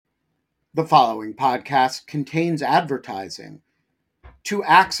The following podcast contains advertising. To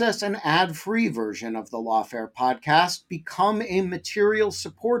access an ad-free version of the Lawfare podcast, become a material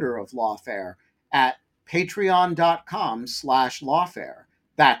supporter of Lawfare at patreon.com/lawfare.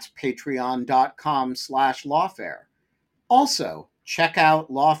 That's patreon.com/lawfare. Also, check out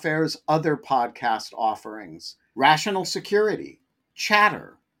Lawfare's other podcast offerings: Rational Security,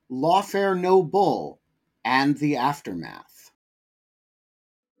 Chatter, Lawfare No Bull, and The Aftermath.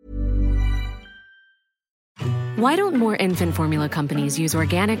 Why don't more infant formula companies use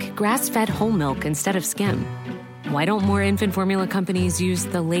organic, grass-fed whole milk instead of skim? Why don't more infant formula companies use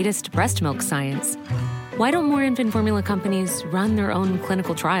the latest breast milk science? Why don't more infant formula companies run their own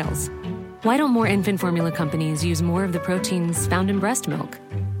clinical trials? Why don't more infant formula companies use more of the proteins found in breast milk?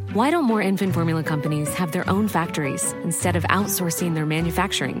 Why don't more infant formula companies have their own factories instead of outsourcing their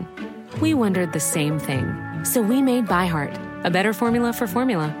manufacturing? We wondered the same thing. So we made ByHeart, a better formula for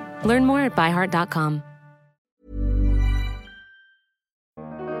formula. Learn more at byheart.com.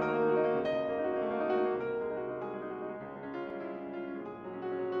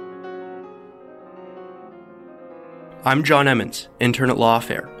 I'm John Emmons, intern at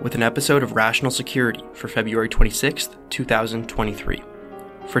Lawfare, with an episode of Rational Security for February 26th, 2023.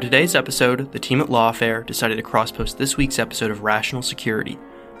 For today's episode, the team at Lawfare decided to cross-post this week's episode of Rational Security,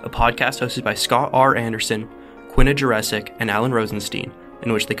 a podcast hosted by Scott R. Anderson, Quinna Jurecic, and Alan Rosenstein,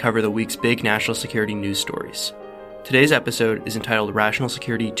 in which they cover the week's big national security news stories. Today's episode is entitled Rational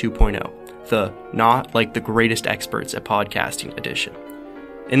Security 2.0, the Not Like the Greatest Experts at Podcasting edition.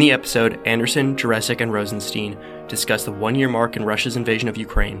 In the episode, Anderson, Jurecic, and Rosenstein discuss the one-year mark in Russia's invasion of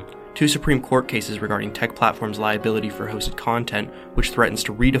Ukraine, two Supreme Court cases regarding tech platforms' liability for hosted content, which threatens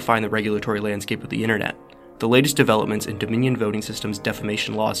to redefine the regulatory landscape of the internet, the latest developments in Dominion Voting System's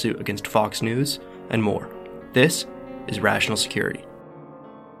defamation lawsuit against Fox News, and more. This is Rational Security.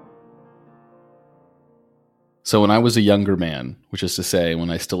 So when I was a younger man, which is to say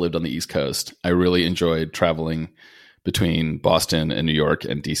when I still lived on the East Coast, I really enjoyed traveling between Boston and New York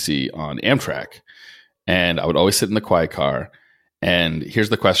and DC on Amtrak. And I would always sit in the quiet car. And here's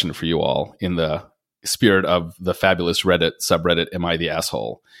the question for you all in the spirit of the fabulous Reddit subreddit, Am I the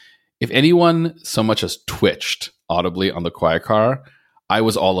Asshole? If anyone so much as twitched audibly on the quiet car, I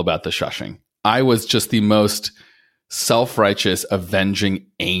was all about the shushing. I was just the most self-righteous, avenging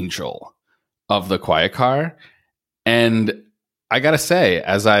angel of the quiet car. And I gotta say,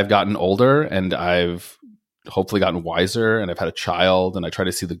 as I've gotten older and I've hopefully gotten wiser and I've had a child and I try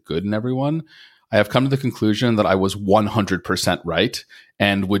to see the good in everyone, I have come to the conclusion that I was 100% right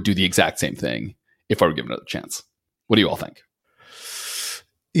and would do the exact same thing if I were given another chance. What do you all think?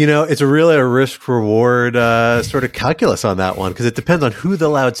 You know, it's really a risk-reward sort of calculus on that one because it depends on who the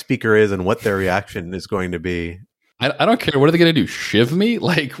loudspeaker is and what their reaction is going to be. I don't care. What are they going to do? Shiv me?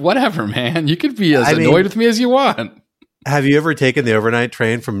 Like, whatever, man. You could be as annoyed with me as you want. Have you ever taken the overnight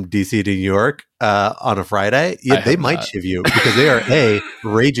train from DC to New York on a Friday? Yeah, they might shiv you because they are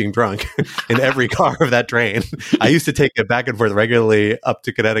raging drunk in every car of that train. I used to take it back and forth regularly up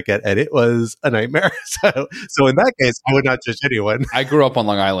to Connecticut, and it was a nightmare. So in that case, I would not judge anyone. I grew up on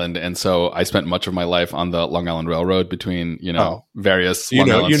Long Island, and so I spent much of my life on the Long Island Railroad between various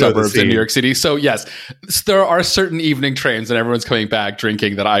Long Island suburbs in New York City. So yes, there are certain evening trains, and everyone's coming back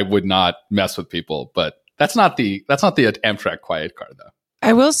drinking that I would not mess with people, but. That's not the Amtrak quiet car, though.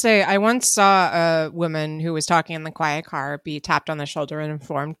 I will say I once saw a woman who was talking in the quiet car be tapped on the shoulder and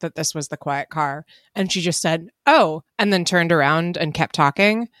informed that this was the quiet car. And she just said, "Oh," and then turned around and kept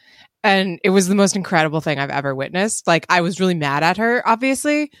talking. And it was the most incredible thing I've ever witnessed. Like, I was really mad at her,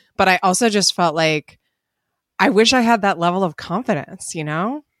 obviously, but I also just felt like I wish I had that level of confidence, you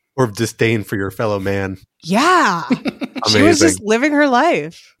know? Or disdain for your fellow man. Yeah. She was just living her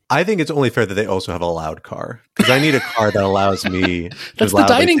life. I think it's only fair that they also have a loud car because I need a car that allows me. That's the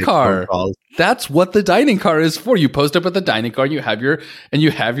dining car. That's what the dining car is for. You post up at the dining car, and you have your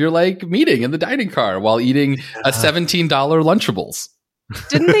like meeting in the dining car while eating a $17 Lunchables.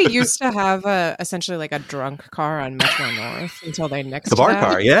 Didn't they used to have essentially like a drunk car on Metro North until they nixed the bar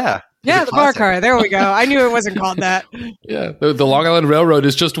car? Yeah. Yeah, the bar car. There we go. I knew it wasn't called that. Yeah, the Long Island Railroad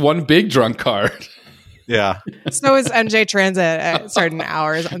is just one big drunk car. Yeah. So is NJ Transit at certain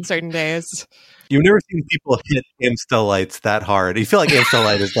hours on certain days. You've never seen people hit Amstel lights that hard. You feel like Amstel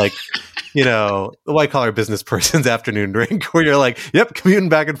light is like, the white collar business person's afternoon drink where you're like, yep, commuting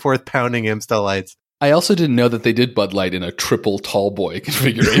back and forth, pounding Amstel lights. I also didn't know that they did Bud Light in a triple tall boy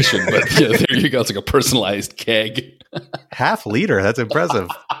configuration, but yeah, there you go. It's like a personalized keg. Half liter. That's impressive.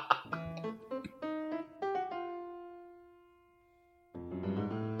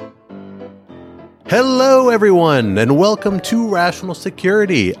 Hello, everyone, and welcome to Rational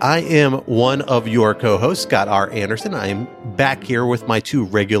Security. I am one of your co-hosts, Scott R. Anderson. I am back here with my two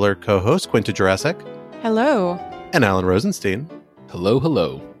regular co-hosts, Quinta Jurasek. Hello. And Alan Rosenstein. Hello,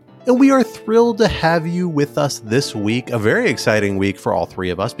 hello. And we are thrilled to have you with us this week, a very exciting week for all three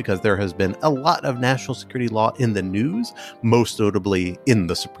of us because there has been a lot of national security law in the news, most notably in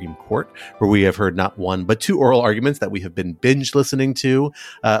the Supreme Court, where we have heard not one, but two oral arguments that we have been binge listening to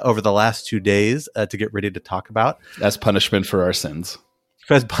over the last 2 days to get ready to talk about. As punishment for our sins.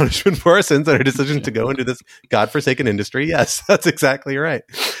 As punishment for our sins and our decision to go into this godforsaken industry. Yes, that's exactly right.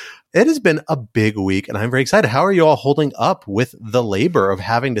 It has been a big week, and I'm very excited. How are you all holding up with the labor of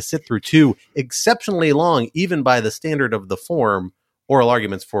having to sit through two exceptionally long, even by the standard of the form, oral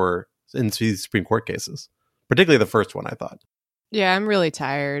arguments in these Supreme Court cases? Particularly the first one, I thought. Yeah, I'm really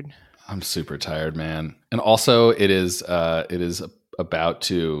tired. I'm super tired, man. And also, it is about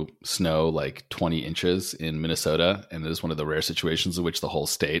to snow like 20 inches in Minnesota, and it is one of the rare situations in which the whole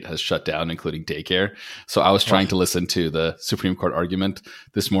state has shut down, including daycare. So I was trying to listen to the Supreme Court argument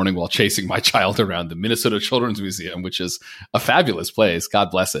this morning while chasing my child around the Minnesota Children's Museum, which is a fabulous place,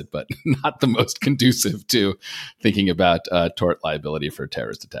 God bless it, but not the most conducive to thinking about tort liability for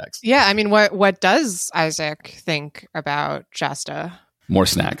terrorist attacks. Yeah, I mean, what does Isaac think about Shasta? More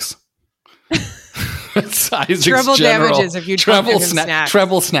snacks. Treble damages if you treble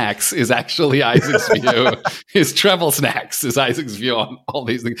snacks is actually Isaac's view. His treble snacks is Isaac's view on all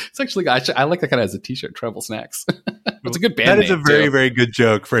these things. It's actually I like that kind of as a t-shirt. Treble snacks. It's a good band. That is name, a very too. very good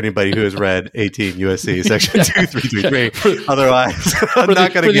joke for anybody who has read 18 USC section 2333. Otherwise, I'm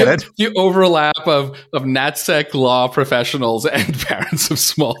not going to get it. The overlap of NatSec law professionals and parents of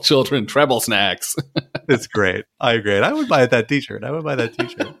small children. Treble snacks. It's great. I agree. I would buy that t-shirt.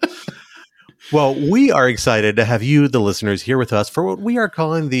 Well, we are excited to have you, the listeners, here with us for what we are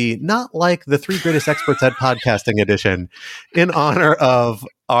calling the Not Like the Three Greatest Experts at Podcasting edition, in honor of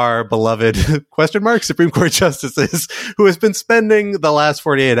our beloved Supreme Court justices who has been spending the last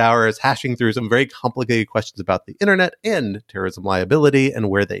 48 hours hashing through some very complicated questions about the internet and terrorism liability and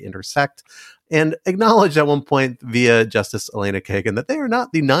where they intersect, and acknowledged at one point via Justice Elena Kagan that they are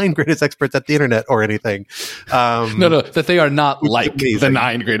not the 9 greatest experts at the internet or anything. No, that they are not like the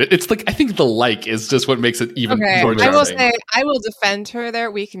 9 greatest. It's like, I think the like is just what makes it even more charming. I will defend her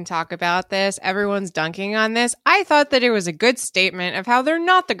there. We can talk about this. Everyone's dunking on this. I thought that it was a good statement of how they're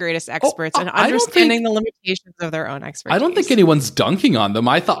not the greatest experts and understanding the limitations of their own expertise. I don't think anyone's dunking on them.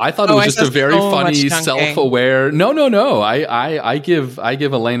 I thought it was just a very funny, self-aware. No. I give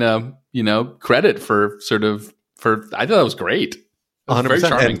Elena, credit for I thought that was great. That was 100%. very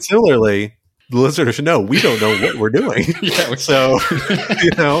charming. And similarly, the listener should know we don't know what we're doing. So,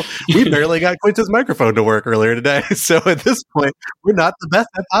 we barely got Quinta's microphone to work earlier today. So at this point, we're not the best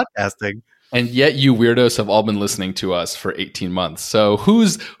at podcasting. And yet you weirdos have all been listening to us for 18 months. So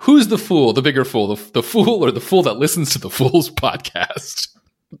who's the fool, the bigger fool, the fool or the fool that listens to the Fool's podcast?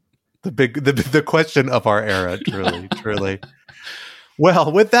 The question of our era, truly.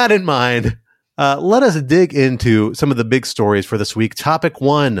 Well, with that in mind, let us dig into some of the big stories for this week. Topic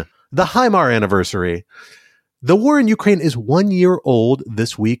 1, the HIMAR anniversary. The war in Ukraine is 1 year old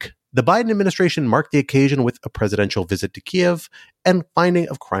this week. The Biden administration marked the occasion with a presidential visit to Kiev and finding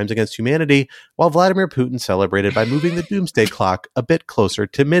of crimes against humanity, while Vladimir Putin celebrated by moving the doomsday clock a bit closer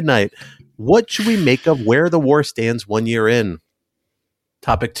to midnight. What should we make of where the war stands 1 year in?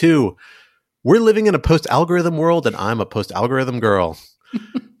 Topic 2, we're living in a post-algorithm world, and I'm a post-algorithm girl.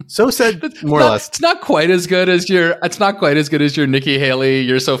 So said more or less. It's not quite as good as your Nikki Haley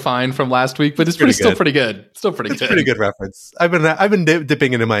 "You're So Fine" from last week, but it's still pretty good. It's a pretty good reference. I've been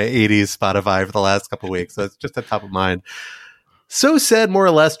dipping into my 80s Spotify for the last couple of weeks, so it's just at top of mind. So said more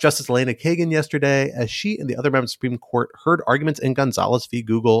or less Justice Elena Kagan yesterday, as she and the other members of the Supreme Court heard arguments in Gonzalez v.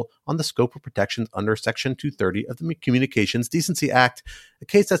 Google on the scope of protections under Section 230 of the Communications Decency Act, a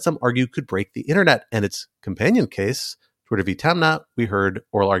case that some argue could break the internet, and its companion case, Twitter v. Tamna, we heard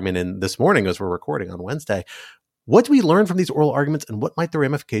oral argument in this morning as we're recording on Wednesday. What do we learn from these oral arguments, and what might the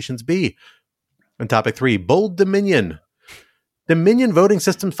ramifications be? And topic 3, bold Dominion. Dominion Voting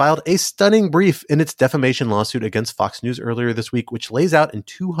Systems filed a stunning brief in its defamation lawsuit against Fox News earlier this week, which lays out in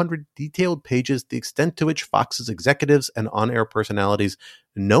 200 detailed pages the extent to which Fox's executives and on-air personalities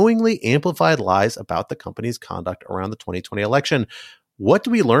knowingly amplified lies about the company's conduct around the 2020 election. What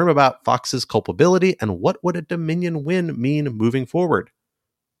do we learn about Fox's culpability, and what would a Dominion win mean moving forward?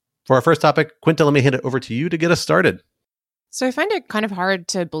 For our first topic, Quinta, let me hand it over to you to get us started. So I find it kind of hard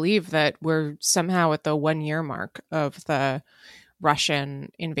to believe that we're somehow at the 1 year mark of the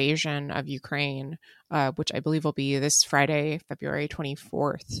Russian invasion of Ukraine, which I believe will be this Friday, February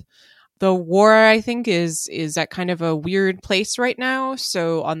 24th. The war, I think, is at kind of a weird place right now.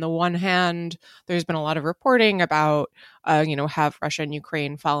 So on the one hand, there's been a lot of reporting about, have Russia and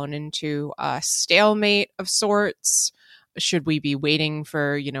Ukraine fallen into a stalemate of sorts? Should we be waiting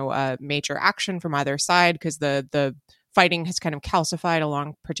for, major action from either side? Because the fighting has kind of calcified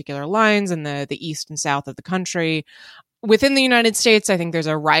along particular lines in the east and south of the country. Within the United States, I think there's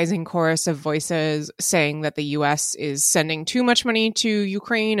a rising chorus of voices saying that the U.S. is sending too much money to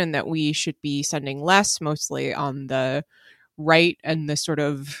Ukraine and that we should be sending less, mostly on the right and the sort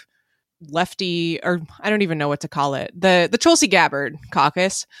of lefty, or I don't even know what to call it, the Tulsi Gabbard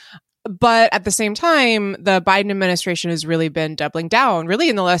caucus. But at the same time, the Biden administration has really been doubling down, really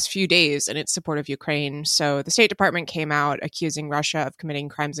in the last few days, in its support of Ukraine. So the State Department came out accusing Russia of committing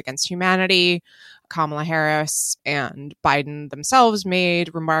crimes against humanity. Kamala Harris and Biden themselves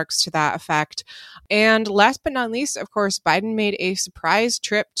made remarks to that effect. And last but not least, of course, Biden made a surprise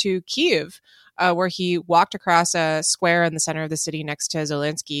trip to Kyiv, where he walked across a square in the center of the city next to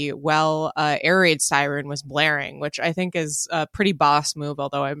Zelensky while air raid siren was blaring, which I think is a pretty boss move,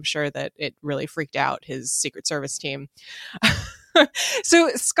 although I'm sure that it really freaked out his Secret Service team. So,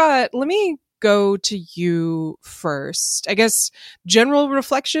 Scott, let me go to you first. I guess general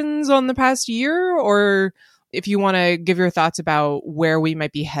reflections on the past year, or if you want to give your thoughts about where we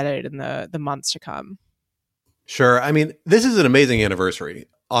might be headed in the months to come. Sure. I mean, this is an amazing anniversary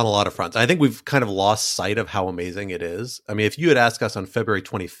on a lot of fronts. I think we've kind of lost sight of how amazing it is. I mean, if you had asked us on February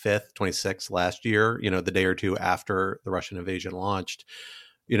 25th, 26th last year, the day or two after the Russian invasion launched,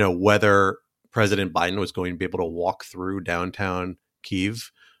 whether President Biden was going to be able to walk through downtown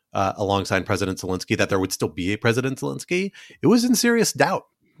Kyiv alongside President Zelensky, that there would still be a President Zelensky, it was in serious doubt,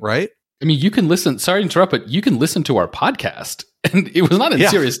 right? I mean, you can listen, sorry to interrupt, but you can listen to our podcast. And it was not in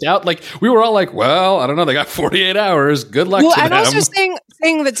serious doubt. Like, we were all like, well, I don't know, they got 48 hours. Good luck to them. Well, I'm also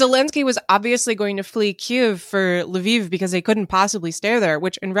saying that Zelensky was obviously going to flee Kyiv for Lviv because they couldn't possibly stay there,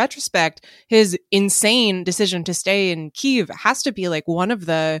 which in retrospect, his insane decision to stay in Kyiv has to be like one of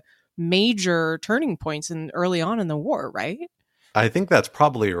the major turning points early on in the war, right? I think that's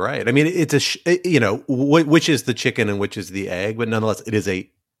probably right. I mean, it's which is the chicken and which is the egg, but nonetheless, it is a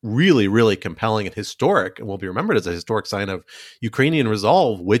really, really compelling and historic, and will be remembered as a historic sign of Ukrainian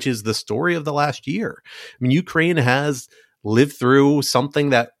resolve, which is the story of the last year. I mean, Ukraine has lived through something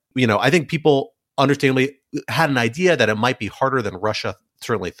that, I think people understandably had an idea that it might be harder than Russia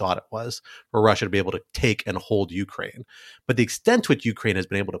certainly thought it was for Russia to be able to take and hold Ukraine. But the extent to which Ukraine has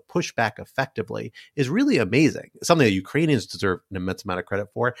been able to push back effectively is really amazing. Something that Ukrainians deserve an immense amount of credit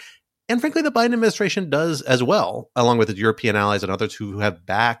for. And frankly, the Biden administration does as well, along with its European allies and others who have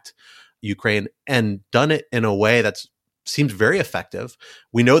backed Ukraine and done it in a way that seems very effective.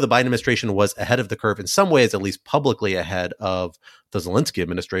 We know the Biden administration was ahead of the curve in some ways, at least publicly ahead of the Zelensky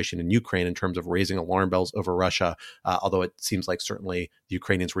administration in Ukraine in terms of raising alarm bells over Russia, although it seems like certainly the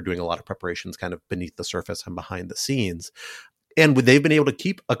Ukrainians were doing a lot of preparations kind of beneath the surface and behind the scenes. And they've been able to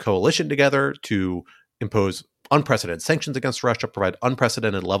keep a coalition together to impose unprecedented sanctions against Russia, provide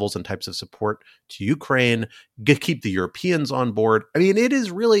unprecedented levels and types of support to Ukraine, keep the Europeans on board. I mean, it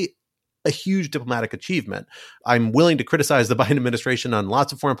is really a huge diplomatic achievement. I'm willing to criticize the Biden administration on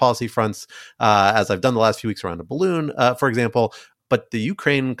lots of foreign policy fronts, as I've done the last few weeks around the balloon, for example. But the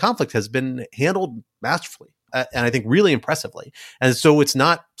Ukraine conflict has been handled masterfully. And I think really impressively. And so it's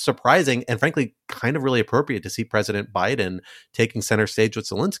not surprising and frankly kind of really appropriate to see President Biden taking center stage with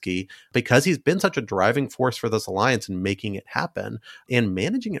Zelensky, because he's been such a driving force for this alliance and making it happen and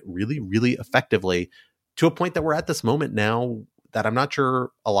managing it really, really effectively, to a point that we're at this moment now that I'm not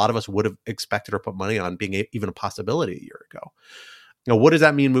sure a lot of us would have expected or put money on being even a possibility a year ago. What does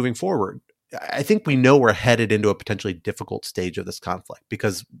that mean moving forward? I think we know we're headed into a potentially difficult stage of this conflict,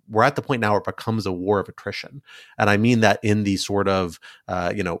 because we're at the point now where it becomes a war of attrition. And I mean that in the sort of,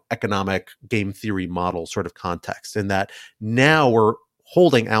 economic game theory model sort of context, in that now we're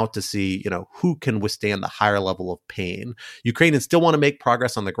holding out to see, who can withstand the higher level of pain. Ukrainians still want to make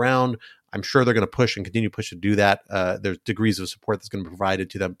progress on the ground. I'm sure they're going to push and continue to push to do that. There's degrees of support that's going to be provided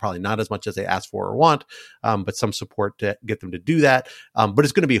to them, probably not as much as they ask for or want, but some support to get them to do that. But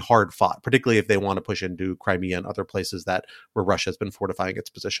it's going to be hard fought, particularly if they want to push into Crimea and other places where Russia has been fortifying its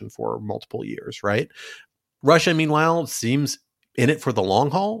position for multiple years, right? Russia, meanwhile, seems in it for the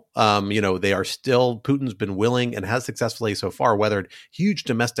long haul. They are still, Putin's been willing and has successfully so far weathered huge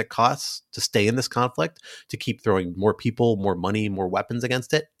domestic costs to stay in this conflict, to keep throwing more people, more money, more weapons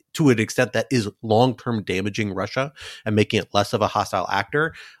against it, to an extent that is long-term damaging Russia and making it less of a hostile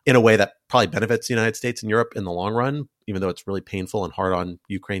actor in a way that probably benefits the United States and Europe in the long run, even though it's really painful and hard on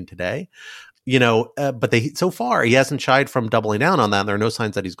Ukraine today. But so far he hasn't shied from doubling down on that. And there are no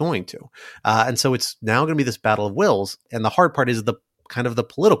signs that he's going to. And so it's now going to be this battle of wills. And the hard part is the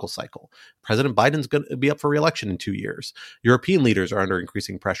political cycle. President Biden's going to be up for re-election in 2 years. European leaders are under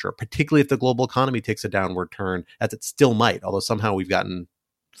increasing pressure, particularly if the global economy takes a downward turn, as it still might, although somehow we've gotten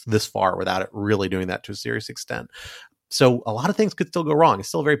this far without it really doing that to a serious extent. So a lot of things could still go wrong. It's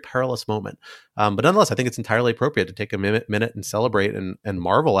still a very perilous moment. But nonetheless, I think it's entirely appropriate to take a minute and celebrate and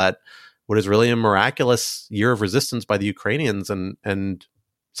marvel at what is really a miraculous year of resistance by the Ukrainians and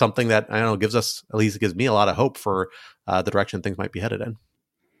something that, I don't know, at least gives me a lot of hope for the direction things might be headed in.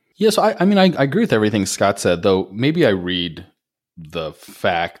 Yeah, so I agree with everything Scott said, though maybe I read the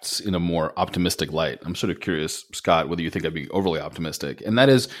facts in a more optimistic light. I'm sort of curious, Scott, whether you think I'd be overly optimistic. And that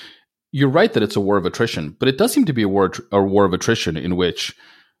is, you're right that it's a war of attrition, but it does seem to be a war of attrition in which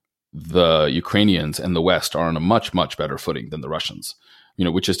the Ukrainians and the West are on a much, much better footing than the Russians.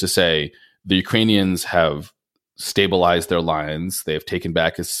 Which is to say, the Ukrainians have stabilized their lines. They've taken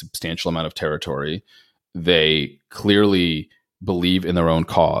back a substantial amount of territory. They clearly believe in their own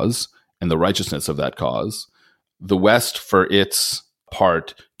cause and the righteousness of that cause. The West, for its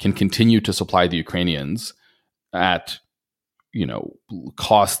part, can continue to supply the Ukrainians at,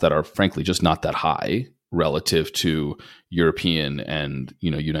 costs that are frankly just not that high relative to European and,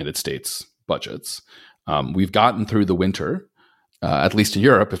 United States budgets. We've gotten through the winter, at least in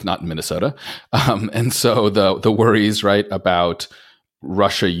Europe, if not in Minnesota. And so the worries, right, about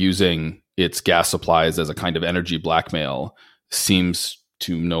Russia using its gas supplies as a kind of energy blackmail seems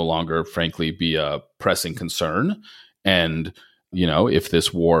to no longer, frankly, be a pressing concern. And, if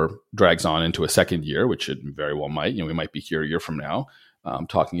this war drags on into a second year, which it very well might, we might be here a year from now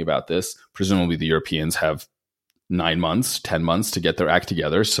talking about this. Presumably the Europeans have 9 months, 10 months to get their act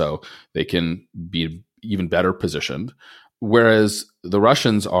together so they can be even better positioned. Whereas the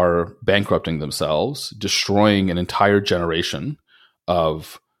Russians are bankrupting themselves, destroying an entire generation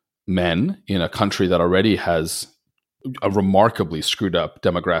of men in a country that already has a remarkably screwed up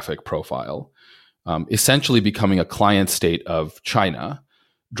demographic profile, essentially becoming a client state of China,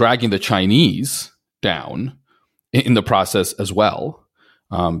 dragging the Chinese down in the process as well,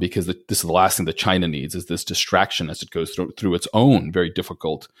 because this is the last thing that China needs, is this distraction as it goes through its own very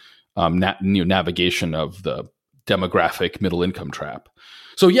difficult navigation of the demographic middle income trap.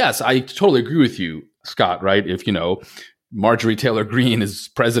 So yes, I totally agree with you, Scott, right? If, Marjorie Taylor Greene is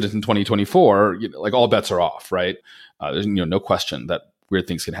president in 2024, all bets are off, right? There's no question that weird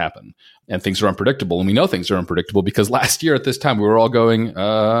things can happen and things are unpredictable. And we know things are unpredictable because last year at this time, we were all going,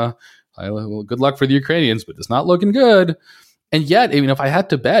 well, good luck for the Ukrainians, but it's not looking good. And yet, if I had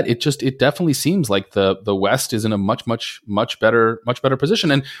to bet, it definitely seems like the West is in a much, much, much better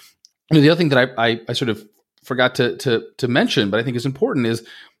position. And the other thing that I sort of forgot to mention, but I think is important is,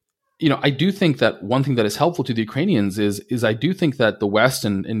 I do think that one thing that is helpful to the Ukrainians is I do think that the West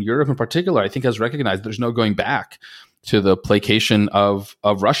and Europe in particular, I think, has recognized there's no going back to the placation of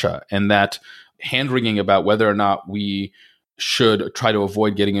Russia, and that hand-wringing about whether or not we should try to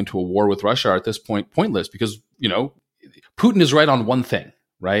avoid getting into a war with Russia are at this point pointless because, Putin is right on one thing,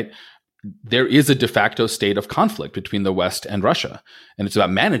 right? There is a de facto state of conflict between the West and Russia, and it's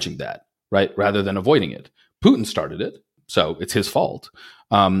about managing that, right, rather than avoiding it. Putin started it, so it's his fault.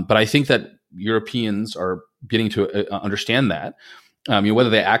 But I think that Europeans are getting to understand that,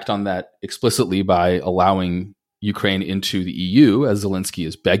 whether they act on that explicitly by allowing Ukraine into the EU, as Zelensky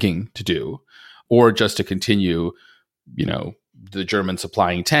is begging to do, or just to continue, the Germans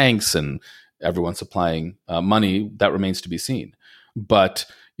supplying tanks and everyone supplying money, that remains to be seen. But,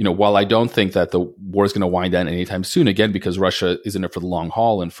 while I don't think that the war is going to wind down anytime soon, again, because Russia is in it for the long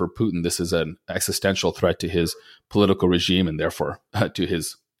haul, and for Putin, this is an existential threat to his political regime and therefore to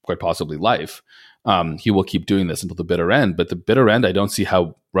his quite possibly life, he will keep doing this until the bitter end. But the bitter end, I don't see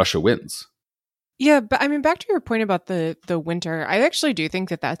how Russia wins. Yeah, but back to your point about the winter, I actually do think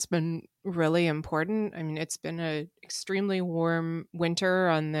that that's been really important. It's been an extremely warm winter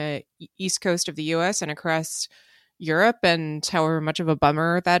on the east coast of the U.S. and across Europe, and however much of a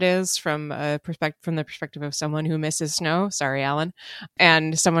bummer that is from the perspective of someone who misses snow, sorry, Alan,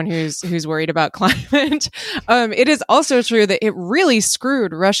 and someone who's worried about climate. It is also true that it really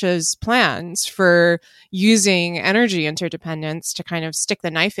screwed Russia's plans for using energy interdependence to kind of stick the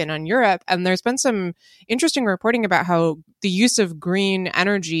knife in on Europe. And there's been some interesting reporting about how the use of green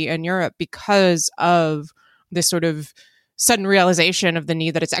energy in Europe, because of this sort of sudden realization of the need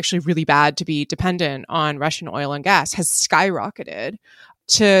that it's actually really bad to be dependent on Russian oil and gas, has skyrocketed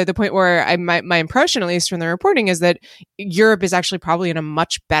to the point where my impression, at least from the reporting, is that Europe is actually probably in a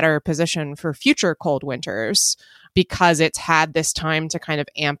much better position for future cold winters because it's had this time to kind of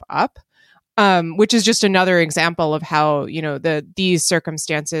amp up. which is just another example of how, these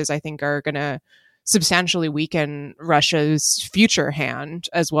circumstances, I think, are going to substantially weaken Russia's future hand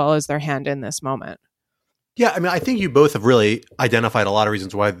as well as their hand in this moment. Yeah, I mean, I think you both have really identified a lot of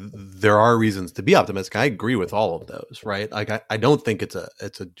reasons why there are reasons to be optimistic. I agree with all of those, right? Like, I don't think it's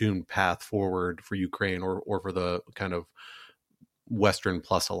a doomed path forward for Ukraine or for the kind of Western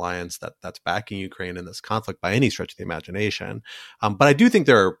plus alliance that's backing Ukraine in this conflict by any stretch of the imagination. But I do think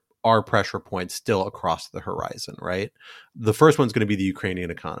there are pressure points still across the horizon, right? The first one's going to be the Ukrainian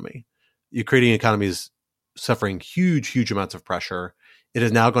economy. The Ukrainian economy is suffering huge amounts of pressure. It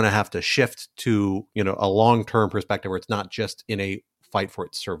is now going to have to shift to, a long-term perspective where it's not just in a fight for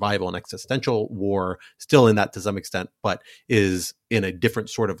its survival and existential war, still in that to some extent, but is in a different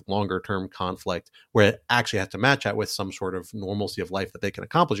sort of longer-term conflict where it actually has to match that with some sort of normalcy of life that they can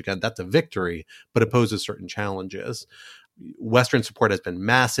accomplish. Again, that's a victory, but it poses certain challenges. Western support has been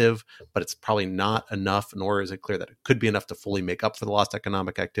massive, but it's probably not enough, nor is it clear that it could be enough to fully make up for the lost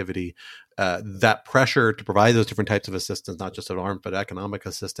economic activity. That pressure to provide those different types of assistance, not just of arms, but economic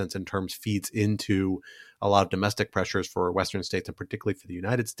assistance in terms, feeds into a lot of domestic pressures for Western states, and particularly for the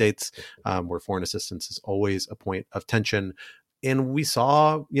United States, where foreign assistance is always a point of tension. And we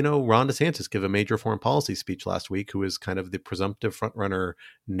saw, Ron DeSantis give a major foreign policy speech last week, who is kind of the presumptive frontrunner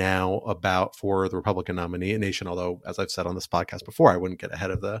now for the Republican nomination. Although, as I've said on this podcast before, I wouldn't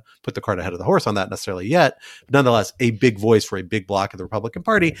put the cart ahead of the horse on that necessarily yet. But nonetheless, a big voice for a big block of the Republican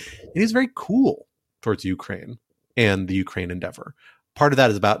Party. And he's very cool towards Ukraine and the Ukraine endeavor. Part of that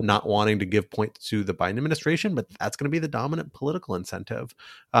is about not wanting to give points to the Biden administration, but that's going to be the dominant political incentive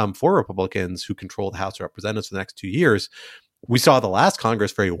for Republicans who control the House of Representatives for the next 2 years. We saw the last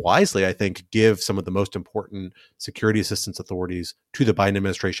Congress very wisely, I think, give some of the most important security assistance authorities to the Biden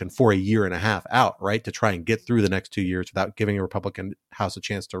administration for a year and a half out, right, to try and get through the next 2 years without giving a Republican House a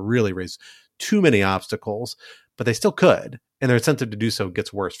chance to really raise too many obstacles. But they still could, and their incentive to do so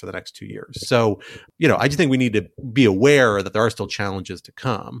gets worse for the next 2 years. So, I just think we need to be aware that there are still challenges to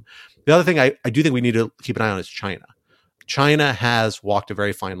come. The other thing I do think we need to keep an eye on is China. China has walked a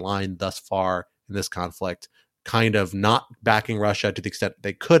very fine line thus far in this conflict, kind of not backing Russia to the extent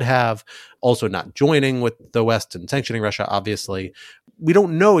they could have, also not joining with the West and sanctioning Russia, obviously. We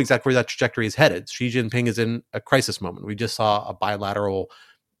don't know exactly where that trajectory is headed. Xi Jinping is in a crisis moment. We just saw a bilateral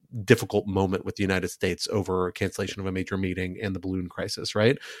difficult moment with the United States over cancellation of a major meeting and the balloon crisis,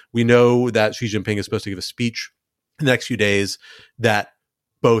 right? We know that Xi Jinping is supposed to give a speech in the next few days that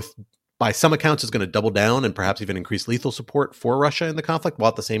both by some accounts is going to double down and perhaps even increase lethal support for Russia in the conflict, while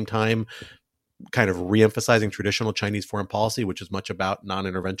at the same time kind of reemphasizing traditional Chinese foreign policy, which is much about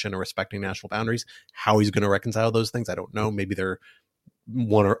non-intervention or respecting national boundaries. How he's going to reconcile those things, I don't know. Maybe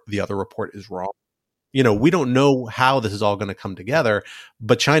one or the other report is wrong. We don't know how this is all going to come together,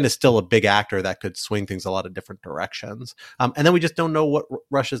 but China's still a big actor that could swing things a lot of different directions. And then we just don't know what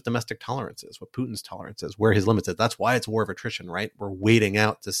Russia's domestic tolerance is, what Putin's tolerance is, where his limits is. That's why it's a war of attrition, right? We're waiting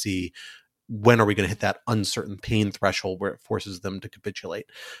out to see when are we going to hit that uncertain pain threshold where it forces them to capitulate.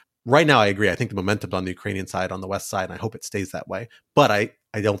 Right now, I agree. I think the momentum's on the Ukrainian side, on the West side, and I hope it stays that way. But I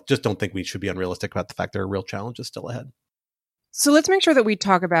don't think we should be unrealistic about the fact there are real challenges still ahead. So let's make sure that we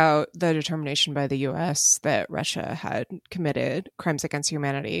talk about the determination by the U.S. that Russia had committed crimes against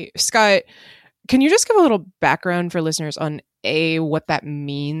humanity. Scott, can you just give a little background for listeners on A, what that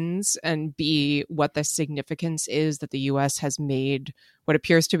means, and B, what the significance is that the U.S. has made what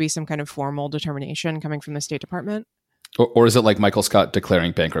appears to be some kind of formal determination coming from the State Department? Or is it like Michael Scott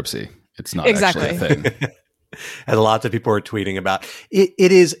declaring bankruptcy? It's not actually a thing. As lots of people are tweeting about. It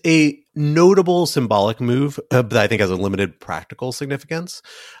is a notable symbolic move, but I think has a limited practical significance.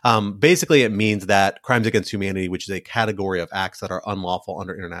 Basically, it means that crimes against humanity, which is a category of acts that are unlawful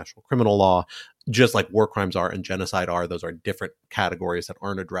under international criminal law, just like war crimes are and genocide are, those are different categories that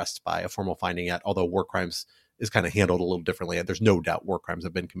aren't addressed by a formal finding yet, although war crimes is kind of handled a little differently. And there's no doubt war crimes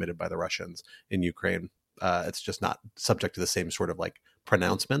have been committed by the Russians in Ukraine. It's just not subject to the same sort of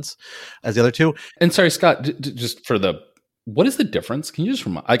pronouncements as the other two. And sorry, Scott, just for what is the difference? Can you just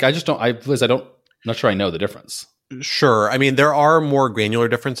remind? I'm not sure I know the difference. Sure. I mean, there are more granular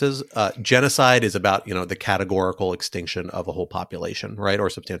differences. Genocide is about, the categorical extinction of a whole population, right? Or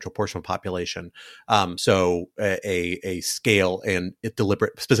a substantial portion of population. So a scale and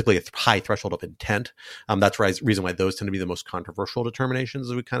deliberate, specifically a high threshold of intent. That's the reason why those tend to be the most controversial determinations,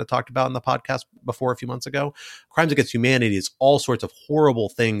 as we kind of talked about in the podcast before a few months ago. Crimes against humanity is all sorts of horrible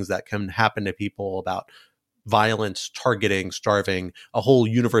things that can happen to people, about violence, targeting, starving, a whole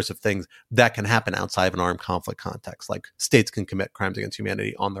universe of things that can happen outside of an armed conflict context. Like states can commit crimes against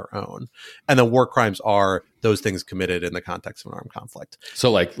humanity on their own. And then war crimes are those things committed in the context of an armed conflict.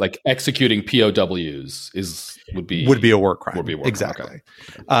 So like executing POWs would be a war crime. Would be a war exactly.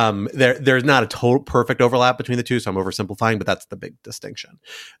 Crime. Okay. There's not a total perfect overlap between the two, so I'm oversimplifying, but that's the big distinction.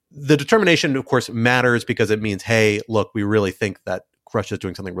 The determination, of course, matters because it means, hey, look, we really think that Russia is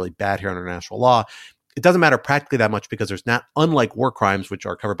doing something really bad here under international law. It doesn't matter practically that much because there's not, unlike war crimes, which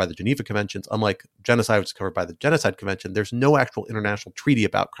are covered by the Geneva Conventions, unlike genocide, which is covered by the Genocide Convention, there's no actual international treaty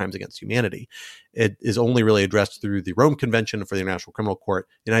about crimes against humanity. It is only really addressed through the Rome Convention for the International Criminal Court.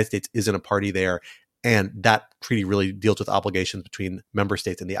 The United States isn't a party there. And that treaty really deals with obligations between member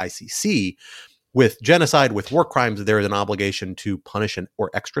states and the ICC. With genocide, with war crimes, there is an obligation to punish or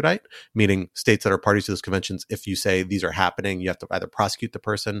extradite, meaning states that are parties to those conventions, if you say these are happening, you have to either prosecute the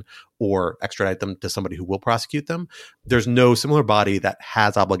person or extradite them to somebody who will prosecute them. There's no similar body that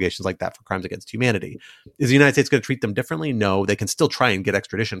has obligations like that for crimes against humanity. Is the United States going to treat them differently? No, they can still try and get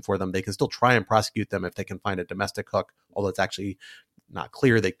extradition for them. They can still try and prosecute them if they can find a domestic hook, although it's actually not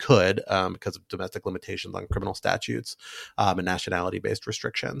clear they could because of domestic limitations on criminal statutes and nationality-based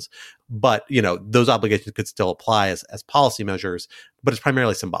restrictions. But, those obligations could still apply as policy measures, but it's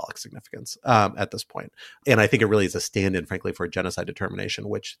primarily symbolic significance at this point. And I think it really is a stand-in, frankly, for a genocide determination,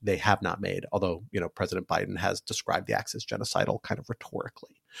 which they have not made, although, President Biden has described the acts as genocidal kind of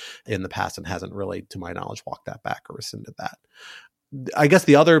rhetorically in the past and hasn't really, to my knowledge, walked that back or rescinded that. I guess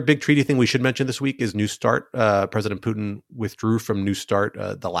the other big treaty thing we should mention this week is New START. President Putin withdrew from New START,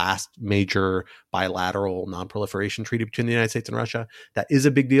 the last major bilateral non-proliferation treaty between the United States and Russia. That is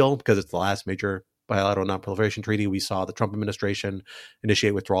a big deal because it's the last major bilateral non-proliferation treaty. We saw the Trump administration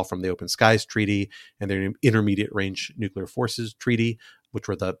initiate withdrawal from the Open Skies Treaty and their Intermediate Range Nuclear Forces Treaty, which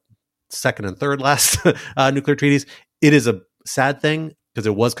were the second and third last nuclear treaties. It is a sad thing because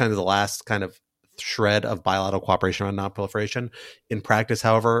it was kind of the last kind of shred of bilateral cooperation on non-proliferation. In practice,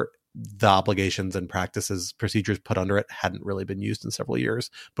 however, the obligations and practices, procedures put under it hadn't really been used in several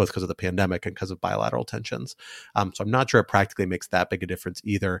years, both because of the pandemic and because of bilateral tensions. So I'm not sure it practically makes that big a difference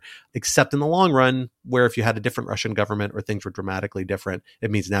either, except in the long run, where if you had a different Russian government or things were dramatically different,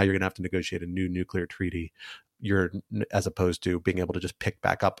 it means now you're going to have to negotiate a new nuclear treaty. As opposed to being able to just pick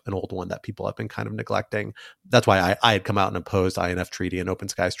back up an old one that people have been kind of neglecting. That's why I had come out and opposed INF Treaty and Open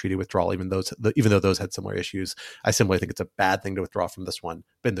Skies Treaty withdrawal, even though those had similar issues. I simply think it's a bad thing to withdraw from this one,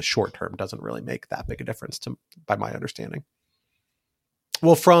 but in the short term doesn't really make that big a difference by my understanding.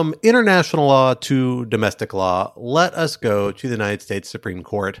 Well, from international law to domestic law, let us go to the United States Supreme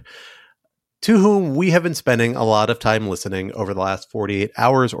Court, to whom we have been spending a lot of time listening over the last 48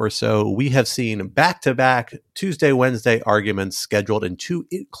 hours or so. We have seen back-to-back Tuesday, Wednesday arguments scheduled in two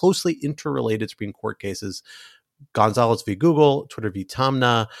closely interrelated Supreme Court cases, Gonzalez v. Google, Twitter v.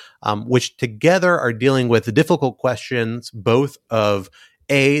 Taamneh, which together are dealing with the difficult questions, both of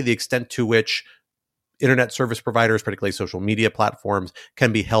A, the extent to which internet service providers, particularly social media platforms,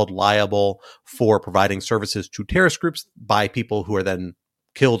 can be held liable for providing services to terrorist groups by people who are then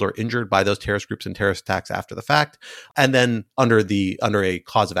killed or injured by those terrorist groups and terrorist attacks after the fact. And then under a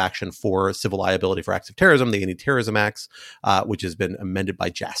cause of action for civil liability for acts of terrorism, the Anti-Terrorism Acts, which has been amended by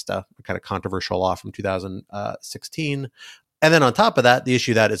JASTA, a kind of controversial law from 2016. And then on top of that, the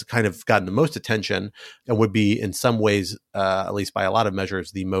issue that has kind of gotten the most attention and would be in some ways, at least by a lot of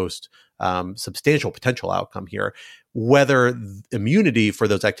measures, the most substantial potential outcome here, whether immunity for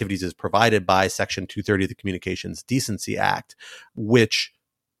those activities is provided by Section 230 of the Communications Decency Act, which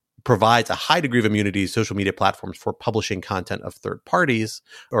provides a high degree of immunity to social media platforms for publishing content of third parties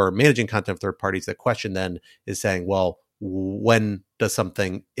or managing content of third parties. The question then is saying, well, when does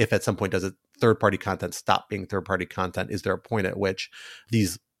something, if at some point does it third-party content stop being third-party content? Is there a point at which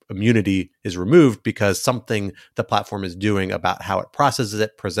these immunity is removed because something the platform is doing about how it processes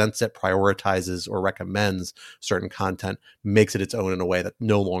it, presents it, prioritizes, or recommends certain content makes it its own in a way that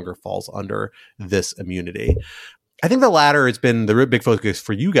no longer falls under this immunity? I think the latter has been the big focus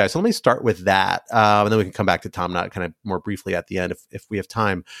for you guys. So let me start with that, and then we can come back to Taamneh kind of more briefly at the end if we have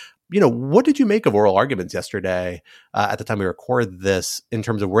time. What did you make of oral arguments yesterday at the time we record this in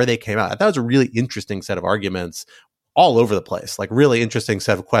terms of where they came out? I thought it was a really interesting set of arguments all over the place, like really interesting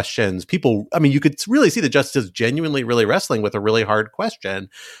set of questions. People, you could really see the justices genuinely really wrestling with a really hard question.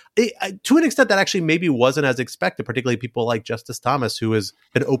 To an extent that actually maybe wasn't as expected, particularly people like Justice Thomas, who has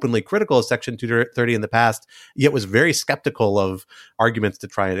been openly critical of Section 230 in the past, yet was very skeptical of arguments to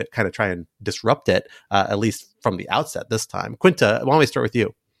try and disrupt it, at least from the outset this time. Quinta, why don't we start with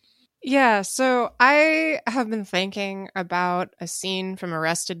you? Yeah, so I have been thinking about a scene from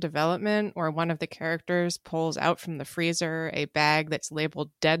Arrested Development where one of the characters pulls out from the freezer a bag that's labeled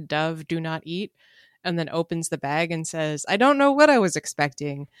 "Dead Dove, Do Not Eat," and then opens the bag and says, "I don't know what I was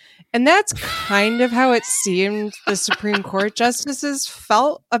expecting." And that's kind of how it seemed the Supreme Court justices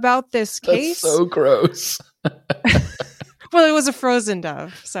felt about this case. That's so gross. Well, it was a frozen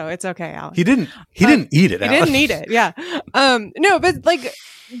dove, so it's okay, Alan. He didn't eat it, He Alan. didn't eat it, yeah. No, but like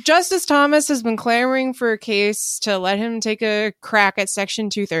Justice Thomas has been clamoring for a case to let him take a crack at Section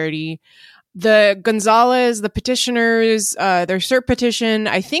 230. The Gonzalez, the petitioners, their cert petition,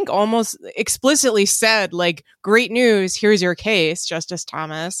 I think almost explicitly said, like, great news, here's your case, Justice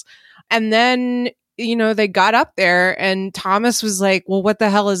Thomas. And then, they got up there and Thomas was like, well, what the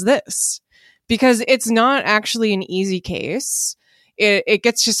hell is this? Because it's not actually an easy case. It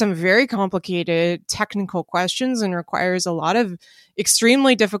gets to some very complicated technical questions and requires a lot of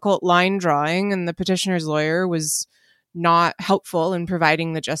extremely difficult line drawing. And the petitioner's lawyer was not helpful in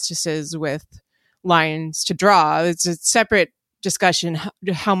providing the justices with lines to draw. It's a separate discussion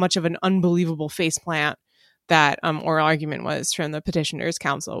how much of an unbelievable faceplant that oral argument was from the petitioner's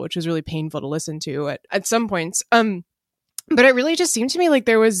counsel, which was really painful to listen to at some points. But it really just seemed to me like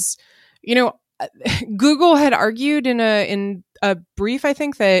there was, Google had argued in a brief, I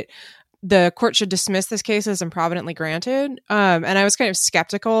think, that the court should dismiss this case as improvidently granted. And I was kind of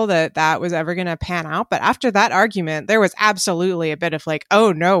skeptical that was ever going to pan out. But after that argument, there was absolutely a bit of like,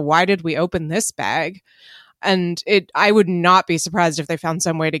 oh no, why did we open this bag? And I would not be surprised if they found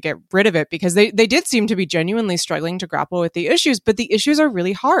some way to get rid of it, because they did seem to be genuinely struggling to grapple with the issues, but the issues are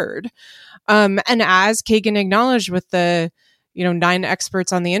really hard. And as Kagan acknowledged with the 9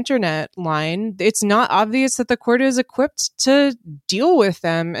 experts on the internet line, it's not obvious that the court is equipped to deal with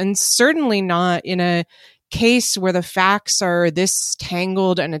them, and certainly not in a case where the facts are this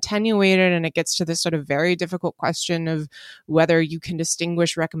tangled and attenuated, and it gets to this sort of very difficult question of whether you can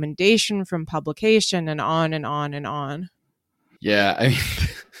distinguish recommendation from publication, and on and on and on. Yeah, I mean,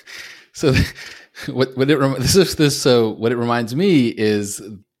 so what it reminds me is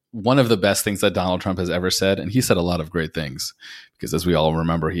one of the best things that Donald Trump has ever said, and he said a lot of great things, because as we all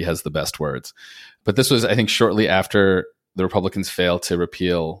remember, he has the best words. But this was, I think, shortly after the Republicans failed to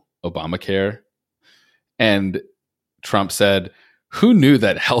repeal Obamacare. And Trump said, "Who knew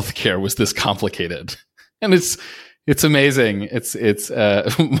that healthcare was this complicated?" And it's amazing. It's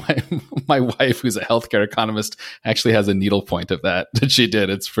my wife, who's a healthcare economist, actually has a needlepoint of that she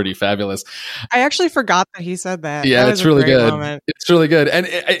did. It's pretty fabulous. I actually forgot that he said that. Yeah, it's really good. Moment. It's really good, and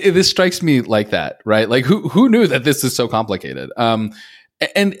this strikes me like that, right? Like who knew that this is so complicated? And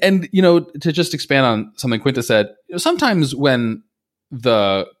to just expand on something Quinta said, sometimes when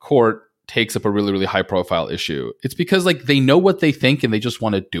the court takes up a really, really high profile issue, it's because like they know what they think and they just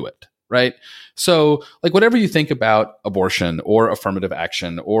want to do it. Right. So like whatever you think about abortion or affirmative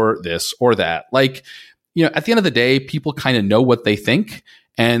action or this or that, like, at the end of the day, people kind of know what they think,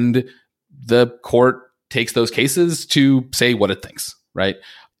 and the court takes those cases to say what it thinks. Right.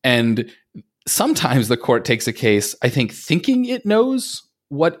 And sometimes the court takes a case, I think, thinking it knows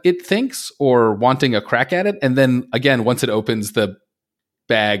what it thinks or wanting a crack at it. And then again, once it opens the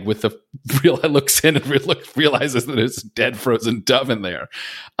bag with the looks in and realizes that it's dead frozen dove in there,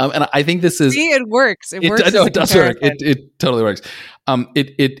 and I think this is it works. It works. No, it does work. It totally works.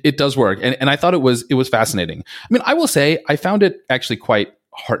 It does work, and I thought it was fascinating. I mean, I will say I found it actually quite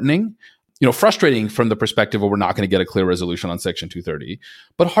heartening. Frustrating from the perspective of we're not going to get a clear resolution on Section 230,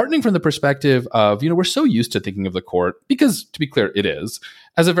 but heartening from the perspective of we're so used to thinking of the court, because to be clear, it is,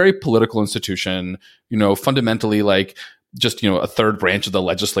 as a very political institution. Fundamentally like just, a third branch of the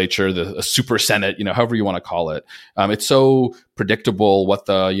legislature, a super Senate, however you want to call it. It's so predictable what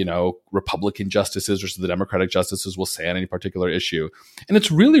the, Republican justices versus the Democratic justices will say on any particular issue. And it's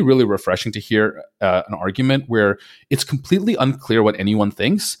really, really refreshing to hear an argument where it's completely unclear what anyone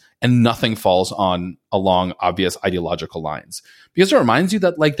thinks and nothing falls along obvious ideological lines. Because it reminds you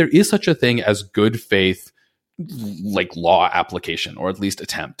that like there is such a thing as good faith, like law application, or at least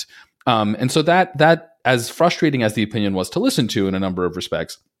attempt. And so that as frustrating as the opinion was to listen to in a number of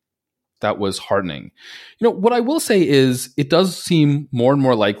respects, that was heartening. What I will say is it does seem more and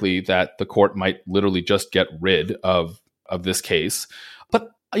more likely that the court might literally just get rid of this case. But,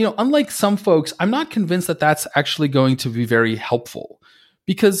 unlike some folks, I'm not convinced that that's actually going to be very helpful,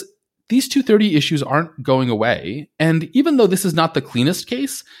 because these 230 issues aren't going away. And even though this is not the cleanest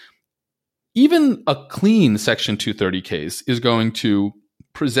case, even a clean Section 230 case is going to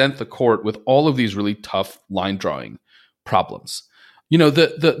present the court with all of these really tough line drawing problems.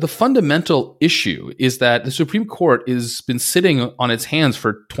 The fundamental issue is that the Supreme Court has been sitting on its hands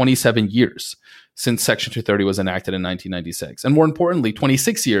for 27 years since Section 230 was enacted in 1996. And more importantly,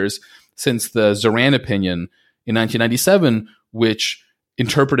 26 years since the Zoran opinion in 1997, which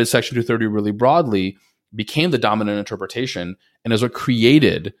interpreted Section 230 really broadly, became the dominant interpretation and is what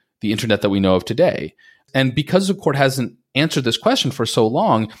created the internet that we know of today. And because the court hasn't answered this question for so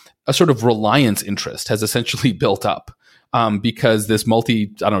long, a sort of reliance interest has essentially built up. Because this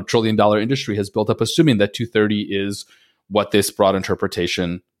multi-trillion-dollar industry has built up assuming that 230 is what this broad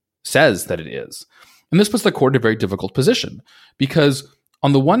interpretation says that it is. And this puts the court in a very difficult position because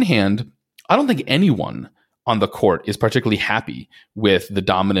on the one hand, I don't think anyone on the court is particularly happy with the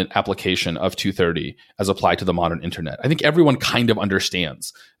dominant application of 230 as applied to the modern internet. I think everyone kind of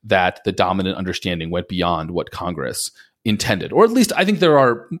understands that the dominant understanding went beyond what Congress intended, or at least I think there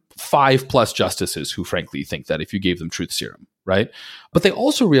are 5+ justices who frankly think that if you gave them truth serum, right? But they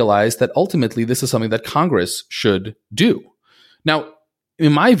also realize that ultimately this is something that Congress should do. Now,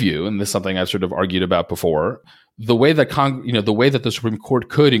 in my view, and this is something I've sort of argued about before, the way that the Supreme Court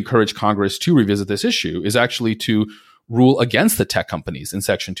could encourage Congress to revisit this issue is actually to rule against the tech companies in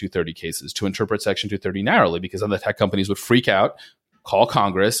Section 230 cases, to interpret Section 230 narrowly, because then the tech companies would freak out, call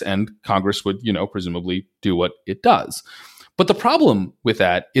Congress, and Congress would, presumably do what it does. But the problem with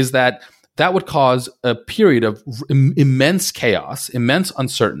that is that would cause a period of immense chaos, immense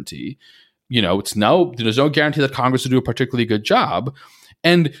uncertainty. There's no guarantee that Congress would do a particularly good job.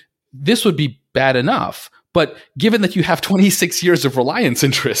 And this would be bad enough. But given that you have 26 years of reliance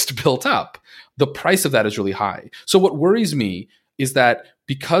interest built up, the price of that is really high. So what worries me is that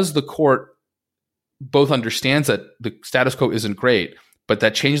because the court both understands that the status quo isn't great, but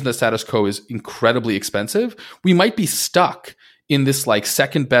that changing the status quo is incredibly expensive, we might be stuck in this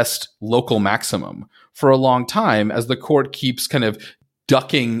second best local maximum for a long time as the court keeps kind of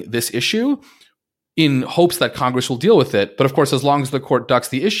ducking this issue in hopes that Congress will deal with it. But of course, as long as the court ducks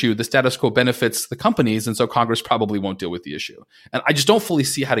the issue, the status quo benefits the companies, and so Congress probably won't deal with the issue. And I just don't fully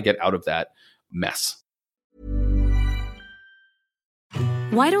see how to get out of that mess.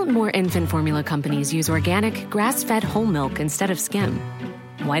 Why don't more infant formula companies use organic, grass-fed whole milk instead of skim?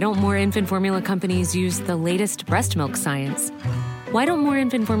 Why don't more infant formula companies use the latest breast milk science? Why don't more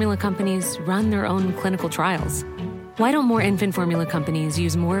infant formula companies run their own clinical trials? Why don't more infant formula companies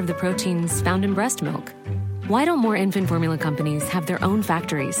use more of the proteins found in breast milk? Why don't more infant formula companies have their own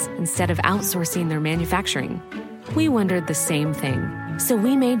factories instead of outsourcing their manufacturing? We wondered the same thing. So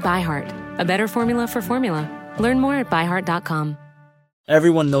we made ByHeart, a better formula for formula. Learn more at byheart.com.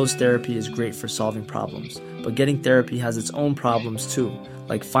 Everyone knows therapy is great for solving problems, but getting therapy has its own problems too,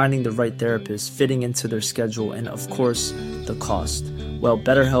 like finding the right therapist, fitting into their schedule, and of course, the cost. Well,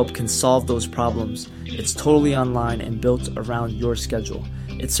 BetterHelp can solve those problems. It's totally online and built around your schedule.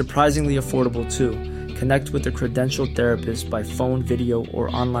 It's surprisingly affordable too. Connect with a credentialed therapist by phone, video,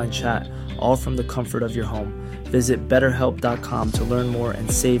 or online chat, all from the comfort of your home. Visit BetterHelp.com to learn more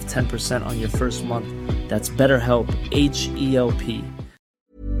and save 10% on your first month. That's BetterHelp, H-E-L-P.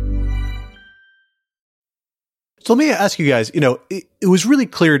 So let me ask you guys, it was really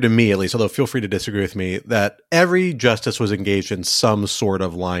clear to me, at least, although feel free to disagree with me, that every justice was engaged in some sort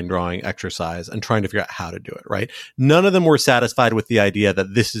of line drawing exercise and trying to figure out how to do it, right? None of them were satisfied with the idea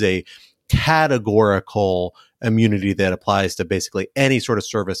that this is a categorical immunity that applies to basically any sort of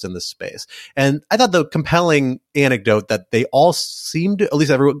service in this space. And I thought the compelling anecdote that they all seemed to, at least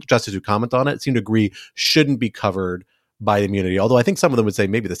every justice who commented on it, seemed to agree shouldn't be covered by immunity. Although I think some of them would say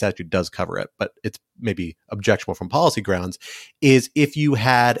maybe the statute does cover it, but it's maybe objectionable from policy grounds, is if you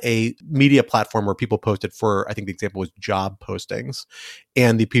had a media platform where people posted for, I think the example was job postings,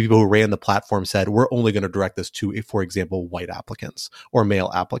 and the people who ran the platform said, we're only going to direct this to, for example, white applicants or male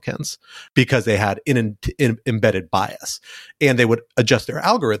applicants because they had an embedded bias. And they would adjust their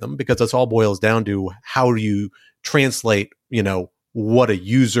algorithm because this all boils down to how do you translate, what a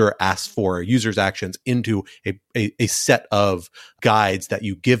user asks for, a user's actions into a set of guides that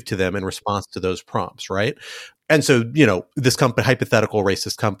you give to them in response to those prompts, right? And so, this hypothetical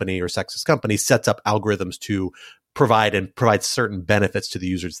racist company or sexist company sets up algorithms to provide certain benefits to the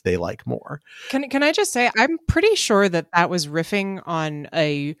users they like more. Can I just say, I'm pretty sure that was riffing on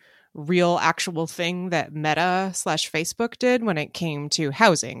a real actual thing that Meta/Facebook did when it came to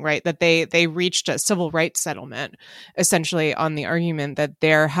housing, right? That they reached a civil rights settlement essentially on the argument that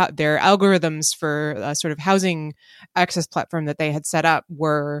their algorithms for a sort of housing access platform that they had set up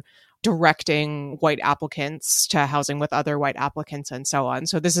were directing white applicants to housing with other white applicants and so on.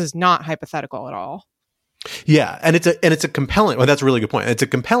 So this is not hypothetical at all. Yeah, and it's a compelling. Well, that's a really good point. It's a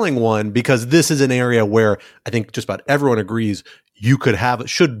compelling one because this is an area where I think just about everyone agrees you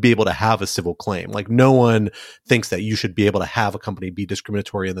should be able to have a civil claim. Like, no one thinks that you should be able to have a company be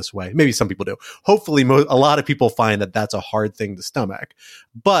discriminatory in this way. Maybe some people do. Hopefully, a lot of people find that that's a hard thing to stomach.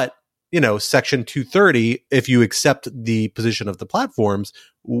 But, Section 230, if you accept the position of the platforms,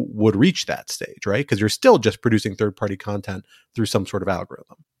 would reach that stage, right? Because you're still just producing third-party content through some sort of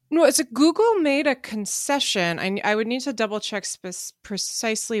algorithm. No, it's Google made a concession. I would need to double check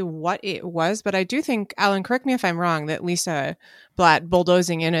precisely what it was, but I do think, Alan, correct me if I'm wrong, that Lisa Blatt,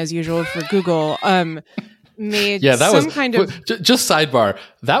 bulldozing in as usual for Google, made just sidebar.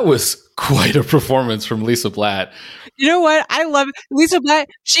 That was quite a performance from Lisa Blatt. You know what? I love it. Lisa Blatt.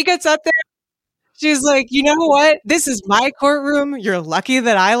 She gets up there. She's like, you know what? This is my courtroom. You're lucky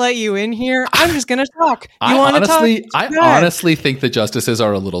that I let you in here. I'm just going to talk. You want to talk? I honestly think the justices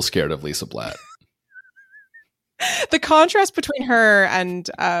are a little scared of Lisa Blatt. The contrast between her and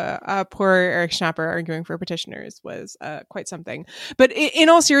poor Eric Schnapper arguing for petitioners was quite something. But in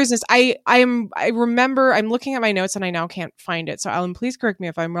all seriousness, I remember, I'm looking at my notes and I now can't find it. So Alan, please correct me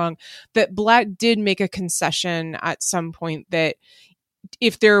if I'm wrong, that Blatt did make a concession at some point that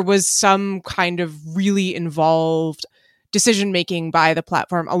if there was some kind of really involved decision making by the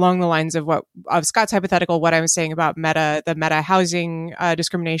platform along the lines of Scott's hypothetical, what I was saying about the Meta housing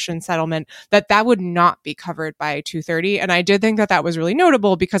discrimination settlement, that would not be covered by 230. And I did think that was really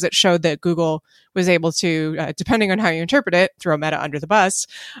notable because it showed that Google was able to, depending on how you interpret it, throw Meta under the bus,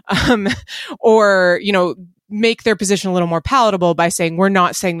 or make their position a little more palatable by saying, we're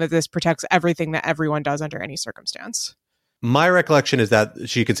not saying that this protects everything that everyone does under any circumstance. My recollection is that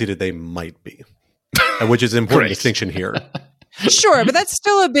she conceded they might be, which is an important distinction here. Sure, but that's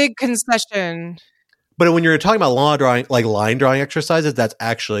still a big concession. But when you're talking about line drawing exercises, that's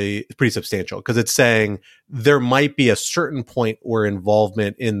actually pretty substantial because it's saying there might be a certain point where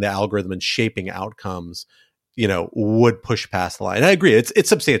involvement in the algorithm and shaping outcomes, would push past the line. And I agree, it's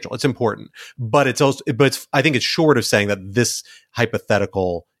substantial, it's important, but I think it's short of saying that this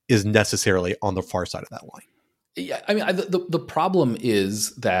hypothetical is necessarily on the far side of that line. Yeah, I mean, the problem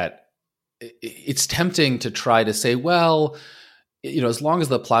is that it's tempting to try to say, well, as long as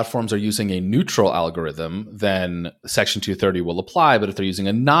the platforms are using a neutral algorithm, then Section 230 will apply. But if they're using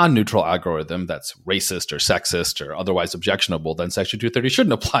a non-neutral algorithm that's racist or sexist or otherwise objectionable, then Section 230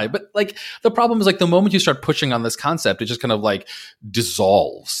 shouldn't apply. But the problem is the moment you start pushing on this concept, it just kind of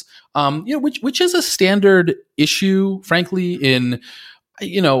dissolves. Which is a standard issue, frankly, in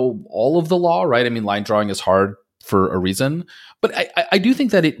all of the law, right? I mean, line drawing is hard for a reason, but I do think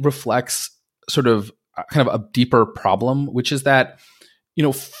that it reflects sort of kind of a deeper problem, which is that,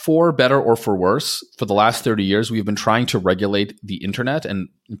 for better or for worse, for the last 30 years, we've been trying to regulate the internet and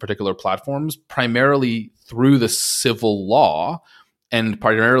in particular platforms primarily through the civil law and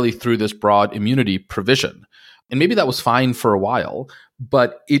primarily through this broad immunity provision. And maybe that was fine for a while,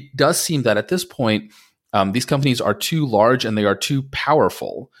 but it does seem that at this point, these companies are too large and they are too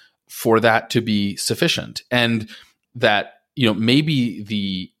powerful for that to be sufficient. And that, maybe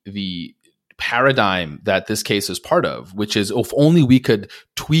the paradigm that this case is part of, which is if only we could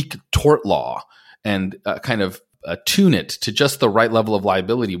tweak tort law and kind of tune it to just the right level of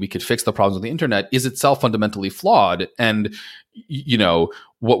liability, we could fix the problems of the internet, is itself fundamentally flawed. And,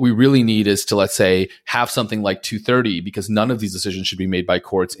 what we really need is to, let's say, have something like 230, because none of these decisions should be made by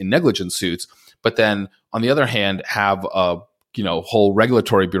courts in negligence suits. But then on the other hand, have a whole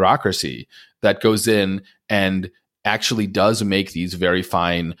regulatory bureaucracy that goes in and actually does make these very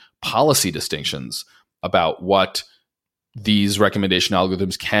fine policy distinctions about what these recommendation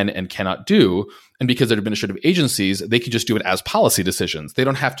algorithms can and cannot do. And because they're administrative agencies, they can just do it as policy decisions. They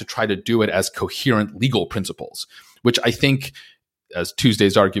don't have to try to do it as coherent legal principles, which I think, as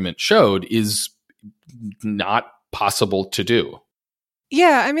Tuesday's argument showed, is not possible to do.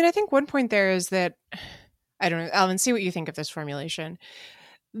 Yeah, I mean, I think one point there is that, I don't know, Alvin, see what you think of this formulation,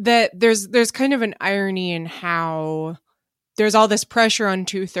 that there's kind of an irony in how there's all this pressure on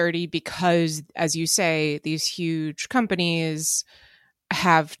 230 because, as you say, these huge companies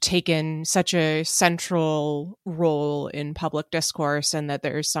have taken such a central role in public discourse, and that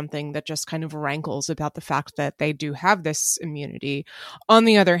there's something that just kind of rankles about the fact that they do have this immunity. On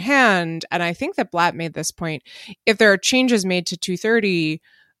the other hand, and I think that Blatt made this point, if there are changes made to 230,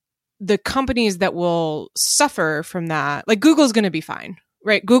 the companies that will suffer from that, like Google's going to be fine,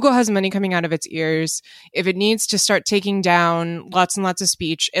 right? Google has money coming out of its ears. If it needs to start taking down lots and lots of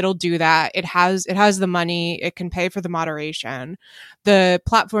speech, it'll do that. It has the money. It can pay for the moderation. The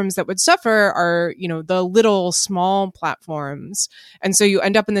platforms that would suffer are, the little small platforms. And so you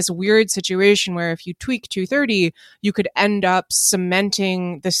end up in this weird situation where if you tweak 230, you could end up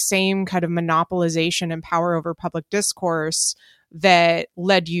cementing the same kind of monopolization and power over public discourse that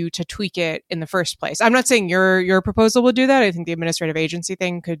led you to tweak it in the first place? I'm not saying your proposal would do that. I think the administrative agency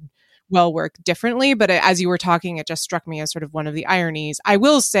thing could well work differently. But as you were talking, it just struck me as sort of one of the ironies. I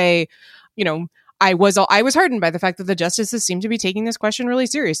will say, I was heartened by the fact that the justices seemed to be taking this question really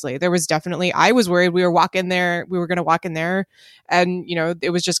seriously. There was definitely, I was worried we were going to walk in there and,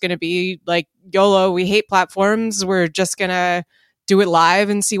 it was just going to be like, YOLO, we hate platforms. We're just going to do it live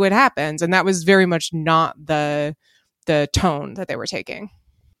and see what happens. And that was very much not the tone that they were taking.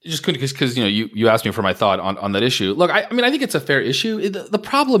 Just because you asked me for my thought on that issue. Look, I mean, I think it's a fair issue. The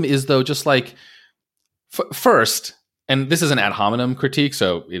problem is, though, just like first, and this is an ad hominem critique,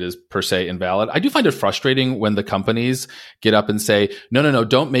 so it is per se invalid. I do find it frustrating when the companies get up and say, no,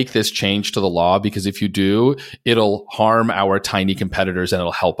 don't make this change to the law, because if you do, it'll harm our tiny competitors and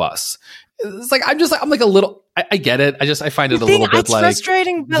it'll help us. It's like, I'm like a little, I get it. I find it a little bit like,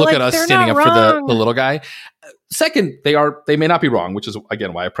 frustrating, but look like, at us standing up for the little guy. Second, they may not be wrong, which is,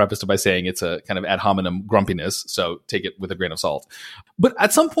 again, why I prefaced it by saying it's a kind of ad hominem grumpiness. So take it with a grain of salt. But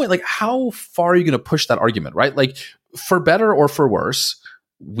at some point, like, how far are you going to push that argument, right? Like, for better or for worse,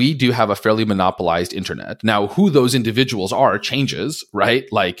 we do have a fairly monopolized internet. Now, who those individuals are changes, right?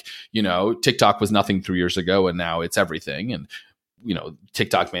 Like, TikTok was nothing 3 years ago and now it's everything. And,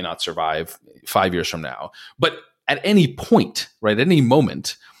 TikTok may not survive 5 years from now. But at any point, right, at any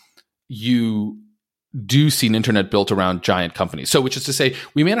moment, you do see an internet built around giant companies. So which is to say,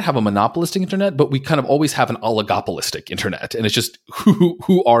 we may not have a monopolistic internet, but we kind of always have an oligopolistic internet. And it's just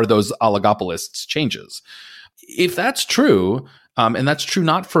who are those oligopolists changes. If that's true, and that's true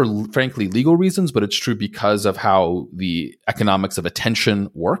not for, frankly, legal reasons, but it's true because of how the economics of attention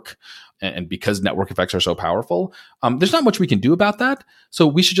work and because network effects are so powerful, there's not much we can do about that. So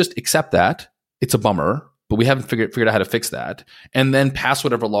we should just accept that. It's a bummer, but we haven't figured out how to fix that, and then pass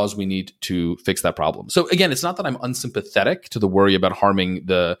whatever laws we need to fix that problem. So again, it's not that I'm unsympathetic to the worry about harming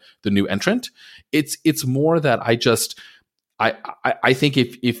the new entrant. It's more that I think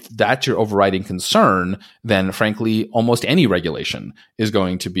if that's your overriding concern, then frankly, almost any regulation is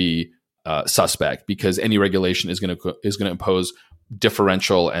going to be suspect, because any regulation is going to impose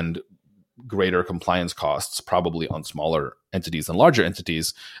differential and greater compliance costs, probably on smaller entities than larger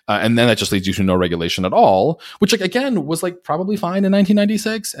entities, and then that just leads you to no regulation at all, which, like, again, was like probably fine in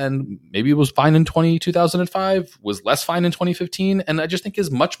 1996, and maybe it was fine in 2005, was less fine in 2015, and I just think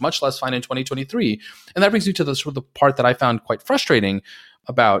is much less fine in 2023. And that brings me to the sort of the part that I found quite frustrating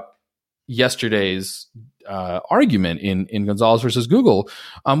about yesterday's argument in Gonzalez versus Google,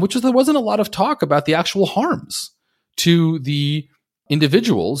 which is there wasn't a lot of talk about the actual harms to the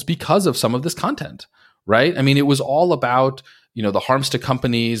individuals because of some of this content, right? I mean, it was all about, the harms to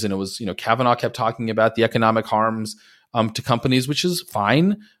companies, and it was, Kavanaugh kept talking about the economic harms to companies, which is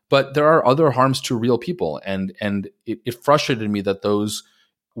fine, but there are other harms to real people. And it frustrated me that those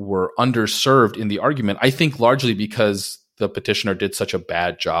were underserved in the argument, I think largely because the petitioner did such a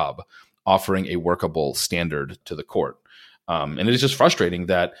bad job offering a workable standard to the court. And it is just frustrating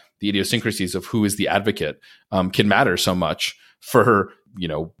that the idiosyncrasies of who is the advocate can matter so much for,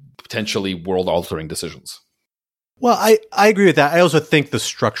 potentially world-altering decisions. Well, I agree with that. I also think the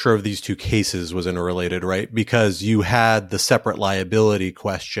structure of these two cases was interrelated, right? Because you had the separate liability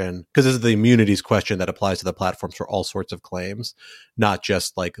question, because this is the immunities question that applies to the platforms for all sorts of claims, not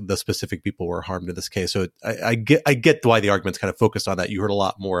just like the specific people who were harmed in this case. So I get why the argument's kind of focused on that. You heard a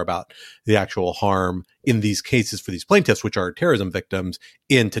lot more about the actual harm in these cases for these plaintiffs, which are terrorism victims,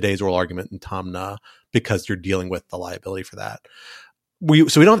 in today's oral argument in Tamna, because you're dealing with the liability for that.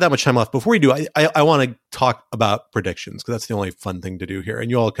 So we don't have that much time left. Before we do, I want to talk about predictions, because that's the only fun thing to do here. And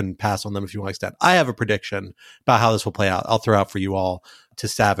you all can pass on them if you want to extend. I have a prediction about how this will play out. I'll throw out for you all to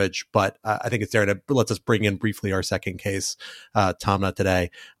Savage, but I think it's there to let us bring in briefly our second case, Tamna, today.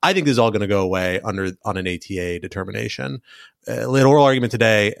 I think this is all going to go away on an ATA determination. An oral argument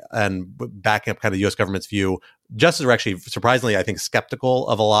today, and backing up kind of the U.S. government's view, justices are actually surprisingly, I think, skeptical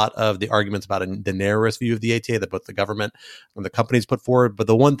of a lot of the arguments about the narrowest view of the ATA that both the government and the companies put forward. But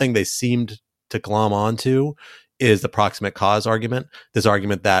the one thing they seemed to glom onto is the proximate cause argument. This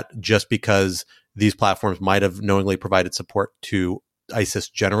argument that just because these platforms might have knowingly provided support to ISIS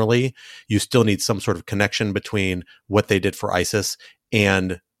generally, you still need some sort of connection between what they did for ISIS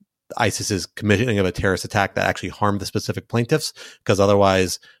and ISIS's committing of a terrorist attack that actually harmed the specific plaintiffs, because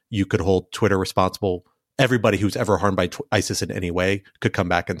otherwise you could hold Twitter responsible. Everybody who's ever harmed by ISIS in any way could come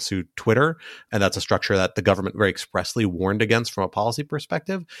back and sue Twitter. And that's a structure that the government very expressly warned against from a policy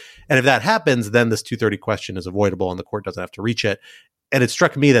perspective. And if that happens, then this 230 question is avoidable and the court doesn't have to reach it. And it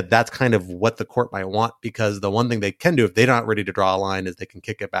struck me that that's kind of what the court might want, because the one thing they can do if they're not ready to draw a line is they can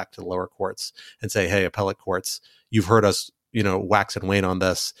kick it back to the lower courts and say, hey, appellate courts, you've heard us wax and wane on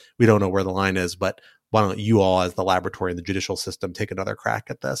this. We don't know where the line is, but why don't you all, as the laboratory and the judicial system, take another crack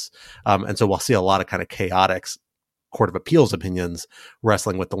at this? And so we'll see a lot of kind of chaotic Court of Appeals opinions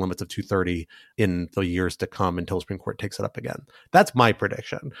wrestling with the limits of 230 in the years to come until the Supreme Court takes it up again. That's my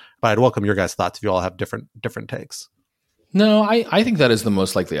prediction. But I'd welcome your guys' thoughts if you all have different takes. No, I think that is the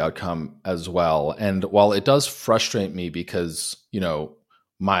most likely outcome as well. And while it does frustrate me because,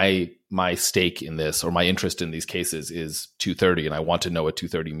 my stake in this, or my interest in these cases, is 230, and I want to know what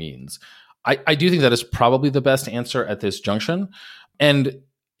 230 means, I do think that is probably the best answer at this junction. And,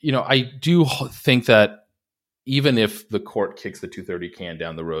 I do think that even if the court kicks the 230 can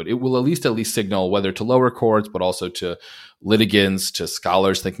down the road, it will at least signal, whether to lower courts, but also to litigants, to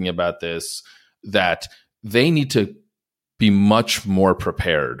scholars thinking about this, that they need to be much more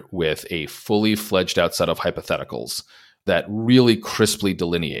prepared with a fully fledged out set of hypotheticals that really crisply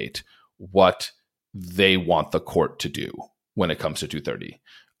delineate what they want the court to do when it comes to 230.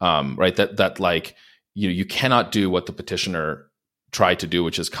 Right? That like, you cannot do what the petitioner tried to do,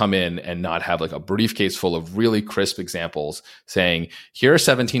 which is come in and not have like a briefcase full of really crisp examples saying, here are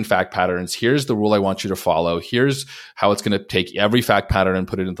 17 fact patterns. Here's the rule I want you to follow. Here's how it's going to take every fact pattern and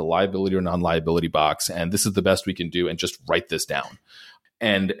put it into the liability or non-liability box. And this is the best we can do. And just write this down.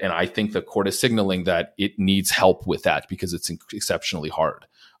 And I think the court is signaling that it needs help with that because it's exceptionally hard.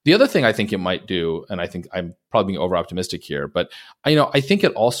 The other thing I think it might do, and I think I'm probably being over optimistic here, but I think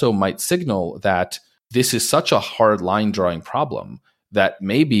it also might signal that this is such a hard line drawing problem that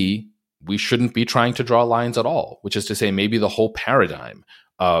maybe we shouldn't be trying to draw lines at all, which is to say maybe the whole paradigm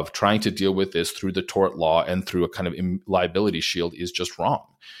of trying to deal with this through the tort law and through a kind of liability shield is just wrong.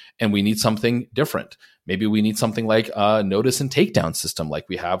 And we need something different. Maybe we need something like a notice and takedown system like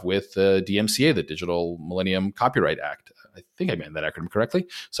we have with the DMCA, the Digital Millennium Copyright Act. I think I made that acronym correctly.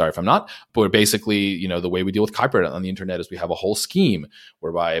 Sorry if I'm not. But basically, the way we deal with copyright on the internet is we have a whole scheme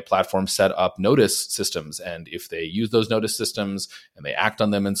whereby platforms set up notice systems. And if they use those notice systems and they act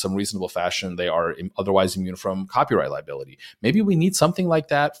on them in some reasonable fashion, they are otherwise immune from copyright liability. Maybe we need something like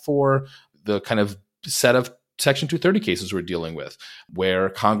that for the kind of set of Section 230 cases we're dealing with, where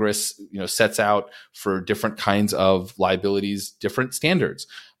Congress, sets out for different kinds of liabilities, different standards.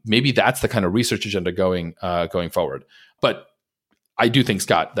 Maybe that's the kind of research agenda going forward. But I do think,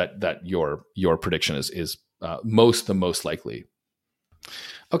 Scott, that your prediction is the most likely.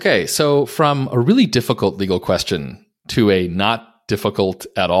 Okay, so from a really difficult legal question to a not difficult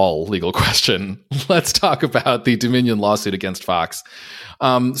at all legal question, let's talk about the Dominion lawsuit against Fox.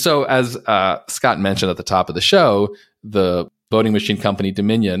 So as Scott mentioned at the top of the show, the voting machine company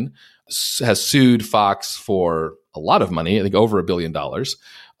Dominion has sued Fox for a lot of money, I think over $1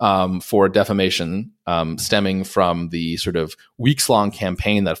 billion, for defamation stemming from the sort of weeks-long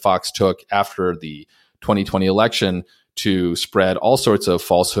campaign that Fox took after the 2020 election to spread all sorts of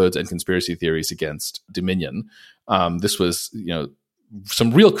falsehoods and conspiracy theories against Dominion. This was,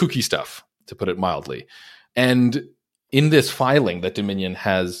 some real kooky stuff, to put it mildly. And in this filing that Dominion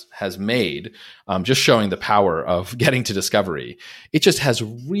has made, just showing the power of getting to discovery, it just has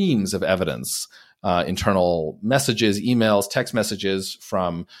reams of evidence, internal messages, emails, text messages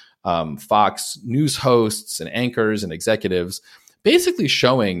from Fox news hosts and anchors and executives, basically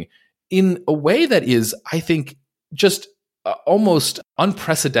showing in a way that is, I think, just almost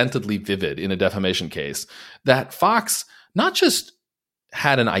unprecedentedly vivid in a defamation case, that Fox not just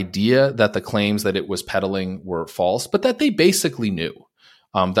had an idea that the claims that it was peddling were false, but that they basically knew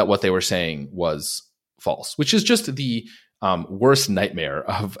that what they were saying was false, which is just the worst nightmare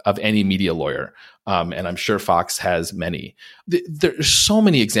of any media lawyer. And I'm sure Fox has many. There's so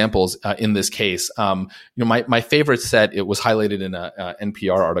many examples in this case. My favorite set, it was highlighted in a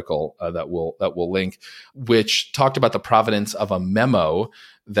NPR article that we'll link, which talked about the provenance of a memo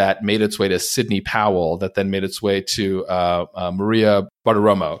that made its way to Sidney Powell, that then made its way to Maria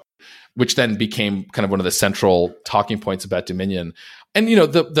Bartiromo, which then became kind of one of the central talking points about Dominion. And,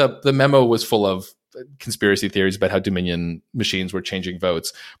 the memo was full of conspiracy theories about how Dominion machines were changing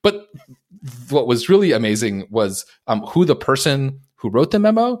votes. But what was really amazing was who the person who wrote the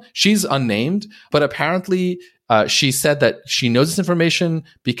memo. She's unnamed, but apparently she said that she knows this information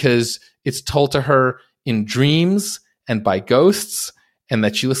because it's told to her in dreams and by ghosts, and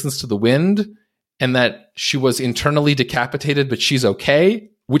that she listens to the wind, and that she was internally decapitated, but she's okay.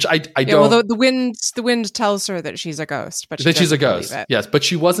 Which I don't. Well, the wind tells her that she's a ghost, but that she's a ghost. Yes, but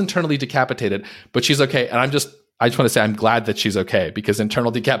she was internally decapitated, but she's okay. And I just want to say I'm glad that she's okay, because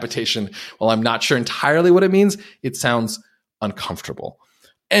internal decapitation, while I'm not sure entirely what it means, it sounds uncomfortable.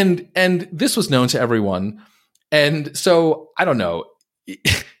 And this was known to everyone, and so I don't know.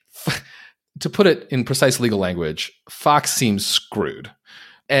 to put it in precise legal language, Fox seems screwed.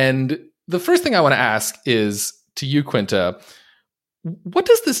 And the first thing I want to ask is to you, Quinta, what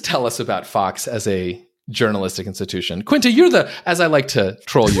does this tell us about Fox as a journalistic institution? Quinta, you're as I like to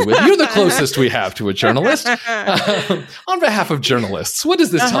troll you with, you're the closest we have to a journalist. On behalf of journalists, what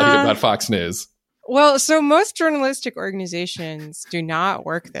does this tell you about Fox News? Well, so most journalistic organizations do not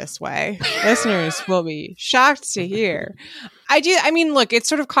work this way. Listeners will be shocked to hear. I mean, look, it's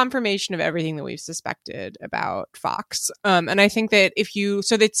sort of confirmation of everything that we've suspected about Fox. And I think that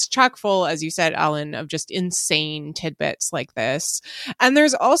so it's chock full, as you said, Ellen, of just insane tidbits like this. And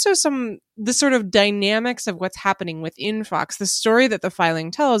there's also the sort of dynamics of what's happening within Fox. The story that the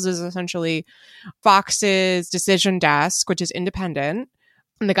filing tells is essentially Fox's decision desk, which is independent.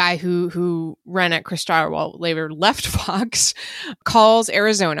 And the guy who ran at Chris Stirewalt later left Fox, calls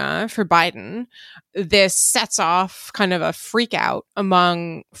Arizona for Biden. This sets off kind of a freak out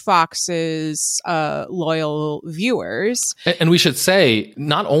among Fox's loyal viewers. And we should say,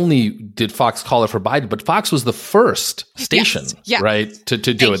 not only did Fox call it for Biden, but Fox was the first station, right, to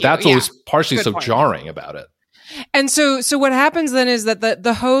do it. That's what was partially so jarring about it. And so what happens then is that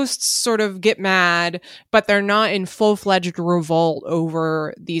the hosts sort of get mad, but they're not in full-fledged revolt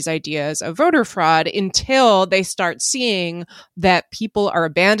over these ideas of voter fraud until they start seeing that people are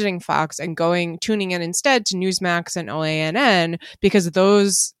abandoning Fox and tuning in instead to Newsmax and OANN, because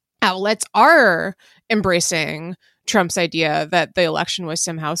those outlets are embracing Trump's idea that the election was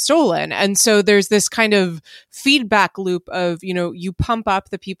somehow stolen. And so there's this kind of feedback loop of, you pump up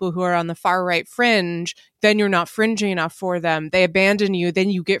the people who are on the far right fringe, then you're not fringy enough for them. They abandon you,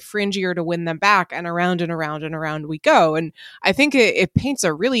 then you get fringier to win them back, and around and around and around we go. And I think it paints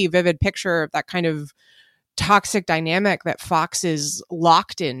a really vivid picture of that kind of toxic dynamic that Fox is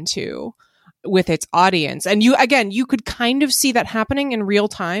locked into with its audience. And you could kind of see that happening in real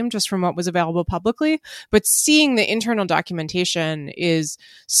time just from what was available publicly, but seeing the internal documentation is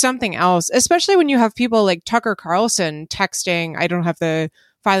something else, especially when you have people like Tucker Carlson texting. I don't have the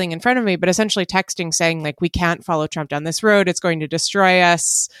filing in front of me, but essentially texting saying, like, we can't follow Trump down this road. It's going to destroy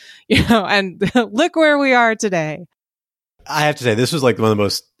us, and look where we are today. I have to say, this was like one of the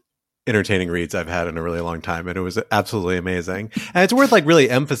most entertaining reads I've had in a really long time, and it was absolutely amazing. And it's worth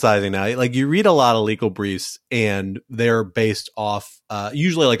really emphasizing now, like, you read a lot of legal briefs and they're based off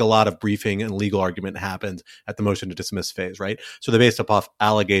usually like a lot of briefing and legal argument happens at the motion to dismiss phase, right? So they're based off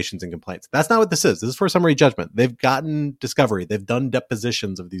allegations and complaints. That's not what this is. This is for summary judgment. They've gotten discovery. They've done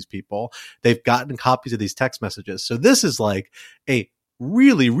depositions of these people. They've gotten copies of these text messages. So this is like a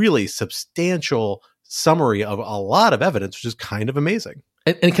really, really substantial summary of a lot of evidence, which is kind of amazing.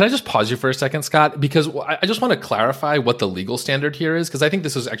 And can I just pause you for a second, Scott? Because I just want to clarify what the legal standard here is, because I think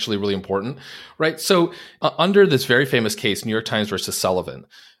this is actually really important, right? So under this very famous case, New York Times versus Sullivan,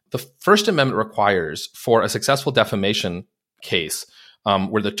 the First Amendment requires for a successful defamation case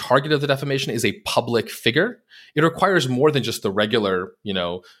where the target of the defamation is a public figure, it requires more than just the regular,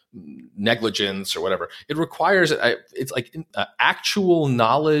 negligence or whatever. It requires, it's like actual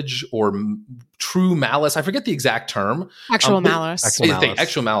knowledge or true malice. I forget the exact term. Actual malice.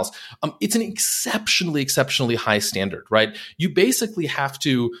 Actual malice. It's an exceptionally high standard, right? You basically have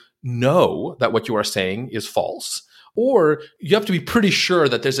to know that what you are saying is false, or you have to be pretty sure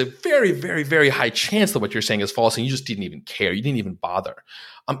that there's a very, very, very high chance that what you're saying is false and you just didn't even care. You didn't even bother.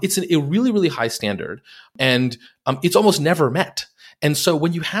 It's a really, really high standard, and it's almost never met. And so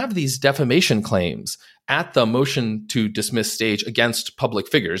when you have these defamation claims at the motion to dismiss stage against public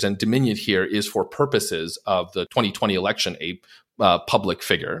figures, and Dominion here is for purposes of the 2020 election a public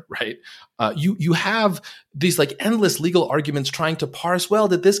figure, right? You have these like endless legal arguments trying to parse, well,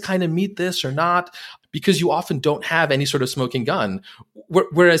 did this kind of meet this or not? Because you often don't have any sort of smoking gun.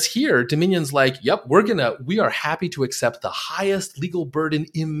 Whereas here, Dominion's like, yep, we are happy to accept the highest legal burden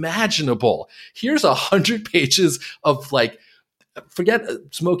imaginable. Here's 100 pages of like, forget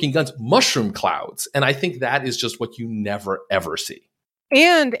smoking guns, mushroom clouds. And I think that is just what you never, ever see.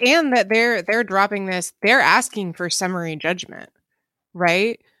 And that they're dropping this, they're asking for summary judgment,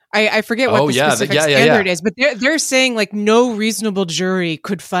 right? I forget what the specific standard is, but they're saying like no reasonable jury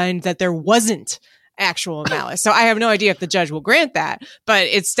could find that there wasn't actual malice. So I have no idea if the judge will grant that, but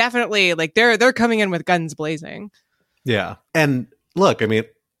it's definitely like they're coming in with guns blazing. Yeah. And look, I mean,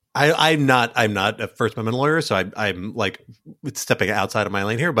 I'm not a First Amendment lawyer, so I'm like stepping outside of my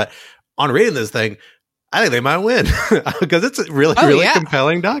lane here. But on reading this thing, I think they might win because it's a really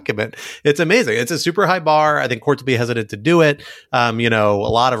compelling document. It's amazing. It's a super high bar. I think courts will be hesitant to do it. A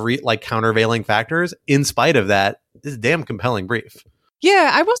lot of countervailing factors. In spite of that, this is a damn compelling brief.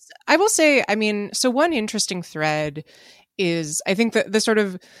 Yeah, I will say. I mean, so one interesting thread is I think that the sort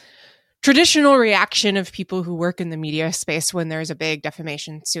of traditional reaction of people who work in the media space when there's a big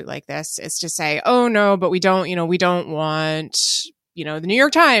defamation suit like this is to say, oh no, but we don't want, the New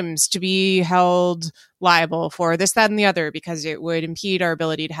York Times to be held liable for this, that, and the other because it would impede our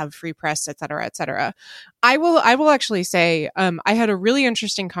ability to have free press, et cetera, et cetera. I will actually say, I had a really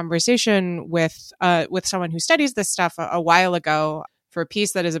interesting conversation with someone who studies this stuff a while ago for a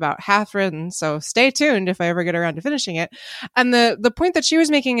piece that is about half written. So stay tuned if I ever get around to finishing it. And the point that she was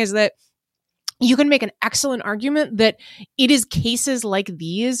making is that you can make an excellent argument that it is cases like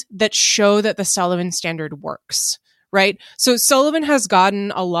these that show that the Sullivan Standard works. Right. So Sullivan has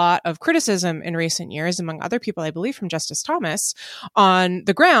gotten a lot of criticism in recent years, among other people, I believe, from Justice Thomas, on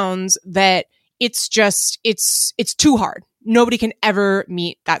the grounds that it's too hard. Nobody can ever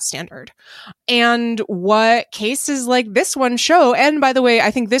meet that standard. And what cases like this one show, and by the way,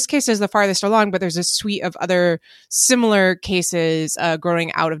 I think this case is the farthest along, but there's a suite of other similar cases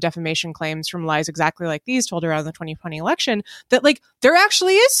growing out of defamation claims from lies exactly like these told around the 2020 election, that like there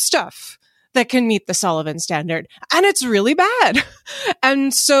actually is stuff that can meet the Sullivan Standard, and it's really bad.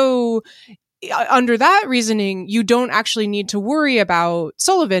 And so under that reasoning, you don't actually need to worry about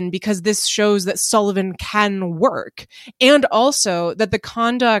Sullivan because this shows that Sullivan can work, and also that the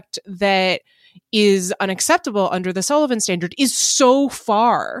conduct that is unacceptable under the Sullivan Standard is so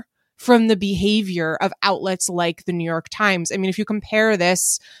far from the behavior of outlets like the New York Times. I mean, if you compare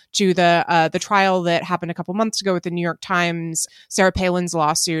this to the trial that happened a couple months ago with the New York Times, Sarah Palin's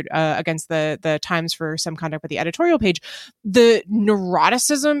lawsuit against the Times for some conduct with the editorial page, the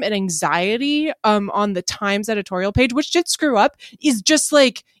neuroticism and anxiety on the Times editorial page, which did screw up, is just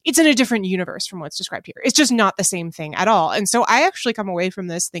like, it's in a different universe from what's described here. It's just not the same thing at all. And so I actually come away from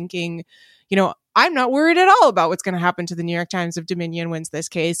this thinking, I'm not worried at all about what's going to happen to the New York Times if Dominion wins this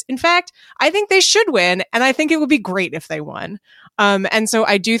case. In fact, I think they should win, and I think it would be great if they won. And so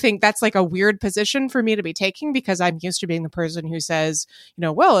I do think that's like a weird position for me to be taking because I'm used to being the person who says,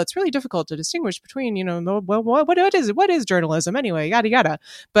 well, it's really difficult to distinguish between, what is journalism anyway, yada, yada.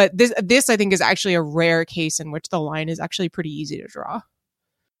 But this I think is actually a rare case in which the line is actually pretty easy to draw.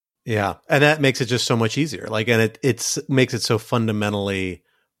 Yeah. And that makes it just so much easier. And it makes it so fundamentally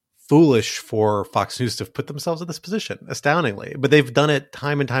foolish for Fox News to put themselves in this position, astoundingly. But they've done it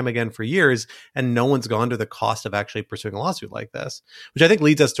time and time again for years, and no one's gone to the cost of actually pursuing a lawsuit like this, which I think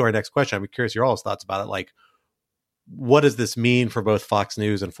leads us to our next question. I'm curious your all's thoughts about it. What does this mean for both Fox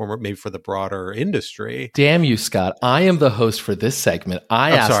News and maybe for the broader industry? Damn you, Scott. I am the host for this segment.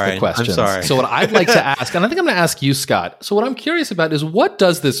 I ask the questions. I'm sorry. So what I'd like to ask, and I think I'm going to ask you, Scott. So what I'm curious about is, what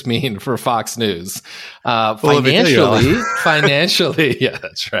does this mean for Fox News? Financially, yeah,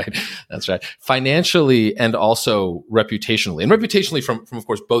 that's right. Financially and also reputationally. And reputationally from of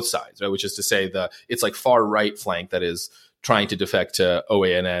course, both sides, right? Which is to say it's like far right flank that is trying to defect to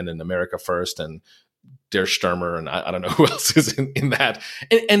OANN and America First and Der Stürmer, and I don't know who else is in that.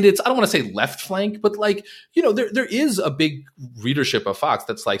 And it's, I don't want to say left flank, but there is a big readership of Fox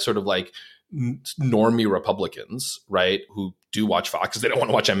that's sort of normie Republicans, right? Who do watch Fox because they don't want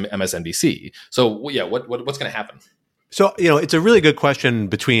to watch MSNBC. So yeah, what's going to happen? So, it's a really good question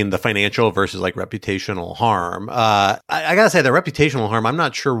between the financial versus reputational harm. I got to say, the reputational harm, I'm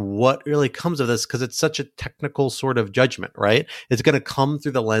not sure what really comes of this because it's such a technical sort of judgment, right? It's going to come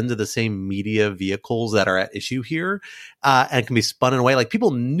through the lens of the same media vehicles that are at issue here and can be spun in a way.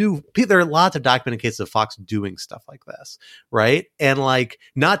 There are lots of documented cases of Fox doing stuff like this, right? And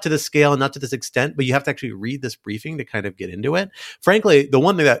not to the scale and not to this extent, but you have to actually read this briefing to kind of get into it. Frankly, the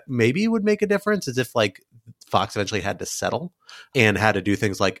one thing that maybe would make a difference is if Fox eventually had to settle and had to do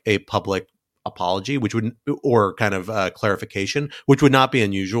things like a public apology, or kind of clarification, which would not be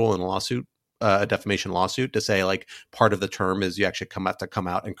unusual in a lawsuit, a defamation lawsuit, to say part of the term is you actually have to come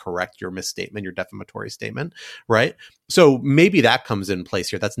out and correct your misstatement, your defamatory statement, right? So maybe that comes in place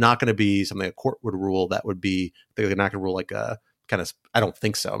here. That's not going to be something a court would rule. They're not going to rule I don't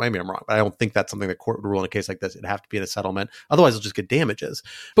think so. Maybe I'm wrong, but I don't think that's something the court would rule in a case like this. It'd have to be in a settlement. Otherwise, they'll just get damages.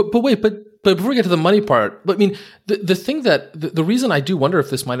 But before we get to the money part, I mean, the thing that the reason I do wonder if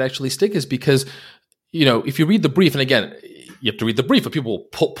this might actually stick is because, if you read the brief, and again, you have to read the brief, but people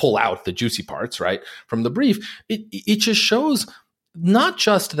pull out the juicy parts, right, from the brief. It just shows not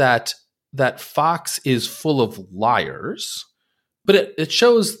just that Fox is full of liars, but it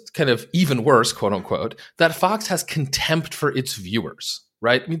shows kind of even worse, quote unquote, that Fox has contempt for its viewers,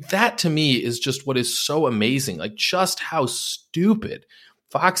 right? I mean, that to me is just what is so amazing, just how stupid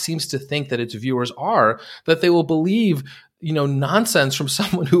Fox seems to think that its viewers are, that they will believe, nonsense from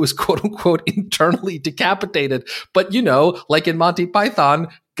someone who is, quote unquote, internally decapitated, but, like in Monty Python,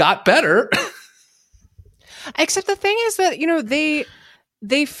 got better. Except the thing is that,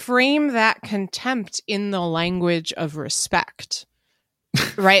 they frame that contempt in the language of respect.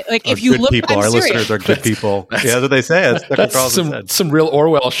 Right? Like if you good look people, I'm our serious. listeners are good people. Yeah, that's what they say. That's some real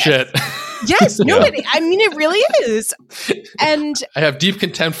Orwell shit. Yes, no, Yeah. it really is. And I have deep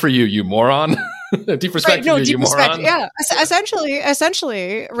contempt for you, you moron. Deep respect for you, moron. Yeah,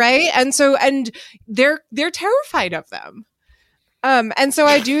 essentially, right? And they're terrified of them. And so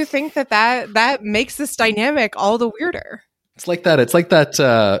I do think that makes this dynamic all the weirder. It's like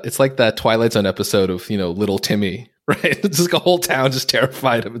that Twilight Zone episode of, little Timmy, right? It's like a whole town just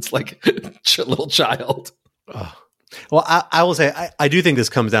terrified of. It's like a little child. Oh. Well, I will say I do think this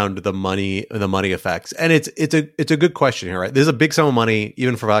comes down to the money effects, and it's a good question here, right? There's a big sum of money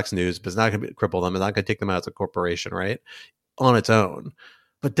even for Fox News, but it's not going to cripple them. It's not going to take them out as a corporation, right? On its own.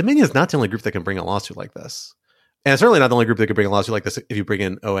 But Dominion is not the only group that can bring a lawsuit like this, and it's certainly not the only group that could bring a lawsuit like this if you bring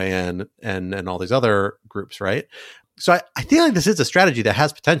in OAN and all these other groups, right? So I feel like this is a strategy that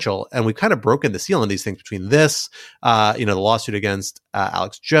has potential, and we've kind of broken the seal on these things between this, the lawsuit against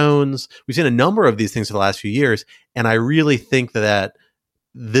Alex Jones. We've seen a number of these things for the last few years, and I really think that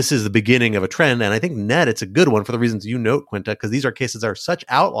this is the beginning of a trend. And I think, Ned, it's a good one for the reasons you note, Quinta, because these are cases that are such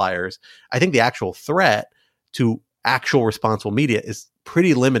outliers. I think the actual threat to actual responsible media is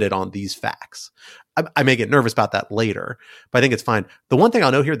pretty limited on these facts. I may get nervous about that later, but I think it's fine. The one thing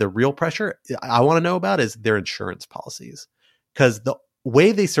I'll know here, the real pressure I want to know about is their insurance policies, because the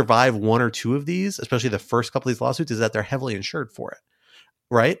way they survive one or two of these, especially the first couple of these lawsuits, is that they're heavily insured for it.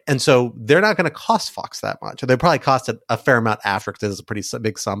 Right. And so they're not going to cost Fox that much. They probably cost a fair amount after, because it's a pretty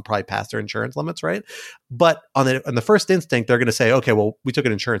big sum, probably past their insurance limits. Right. But on the first instinct, they're going to say, OK, well, we took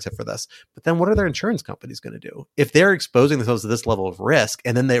an insurance hit for this. But then what are their insurance companies going to do? If they're exposing themselves to this level of risk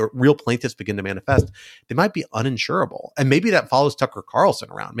and then the real plaintiffs begin to manifest, they might be uninsurable. And maybe that follows Tucker Carlson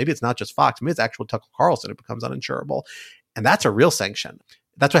around. Maybe it's not just Fox. Maybe it's actual Tucker Carlson. It becomes uninsurable. And that's a real sanction.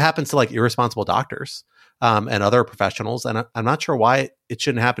 That's what happens to like irresponsible doctors. And other professionals. And I'm not sure why it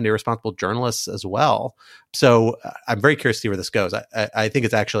shouldn't happen to irresponsible journalists as well. So I'm very curious to see where this goes. I think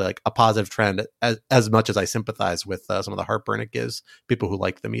it's actually like a positive trend as much as I sympathize with some of the heartburn it gives people who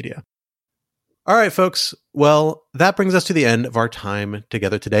like the media. All right, folks. Well, that brings us to the end of our time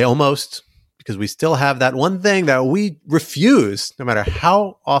together today, almost, because we still have that one thing that we refuse, no matter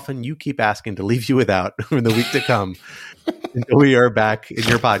how often you keep asking to leave you without in the week to come. Until we are back in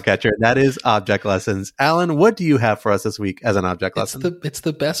your podcatcher. That is Object Lessons. Alan, what do you have for us this week as an object lesson? It's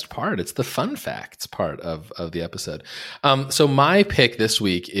the best part. It's the fun facts part of the episode. So my pick this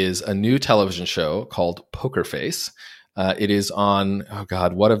week is a new television show called Poker Face. It is on,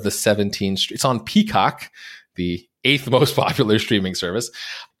 what of the 17? It's on Peacock, the 8th most popular streaming service.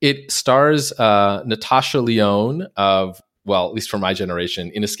 It stars Natasha Lyonne of, well, at least for my generation,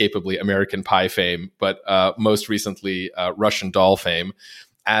 inescapably American Pie fame, but most recently Russian Doll fame,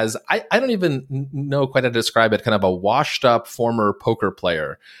 as I don't even know quite how to describe it, kind of a washed up former poker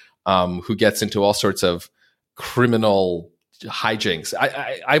player who gets into all sorts of criminal hijinks.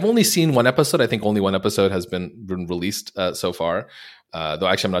 I've only seen one episode. I think only one episode has been released so far, though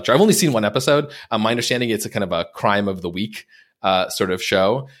actually I'm not sure. I've only seen one episode. My understanding it's a kind of a crime of the week sort of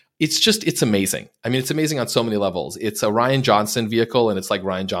show. It's amazing. I mean, it's amazing on so many levels. It's a Rian Johnson vehicle, and it's like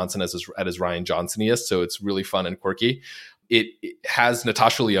Rian Johnson at his Rian Johnsoniest, so it's really fun and quirky. It has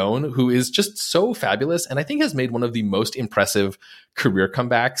Natasha Lyonne, who is just so fabulous, and I think has made one of the most impressive career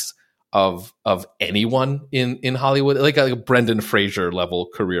comebacks of anyone in Hollywood, like a Brendan Fraser level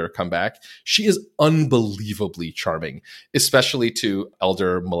career comeback. She is unbelievably charming, especially to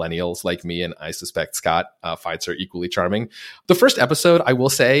elder millennials like me, and I suspect Scott finds her equally charming. The first episode, I will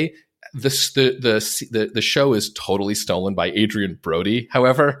say, the show is totally stolen by Adrian Brody,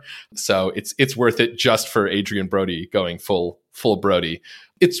 however, so it's worth it just for Adrian Brody going full Brody.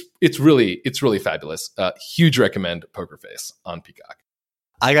 It's really fabulous. Huge recommend Poker Face on Peacock.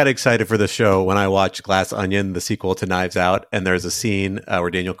 I got excited for the show when I watched Glass Onion, the sequel to Knives Out, and there's a scene where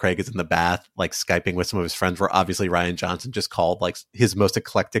Daniel Craig is in the bath, like Skyping with some of his friends, where obviously Rian Johnson just called like his most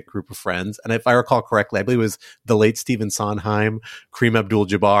eclectic group of friends. And if I recall correctly, I believe it was the late Stephen Sondheim, Kareem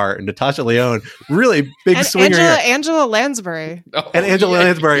Abdul-Jabbar, and Natasha Lyonne. Really big and swinger Angela Lansbury. And Angela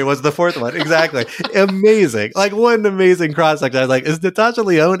Lansbury was the fourth one. Exactly. Amazing. Like, what an amazing cross-section. I was like, is Natasha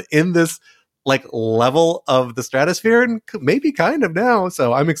Lyonne in this like level of the stratosphere? And maybe kind of now.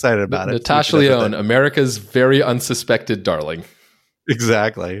 So I'm excited about it. Natasha Lyonne, America's very unsuspected darling.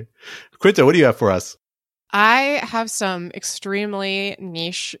 Exactly. Quinta, what do you have for us? I have some extremely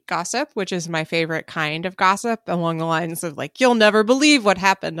niche gossip, which is my favorite kind of gossip, along the lines of like, you'll never believe what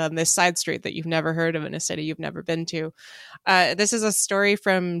happened on this side street that you've never heard of in a city you've never been to. This is a story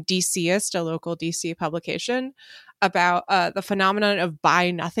from DCist, a local DC publication. about the phenomenon of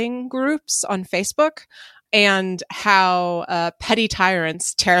buy nothing groups on Facebook and how petty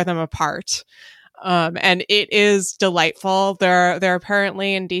tyrants tear them apart. And it is delightful. There are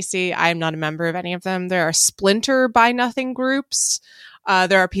apparently in DC, I'm not a member of any of them. There are splinter buy nothing groups.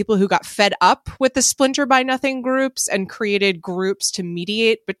 There are people who got fed up with the splinter buy nothing groups and created groups to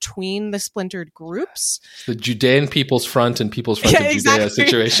mediate between the splintered groups. The Judean People's Front and People's Front of Judea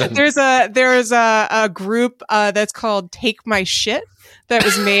situation. There's a group that's called Take My Shit that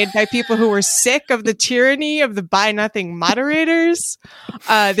was made by people who were sick of the tyranny of the buy nothing moderators.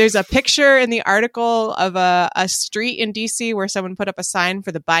 There's a picture in the article of a street in DC where someone put up a sign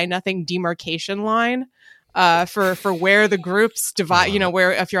for the buy nothing demarcation line. For where the groups divide,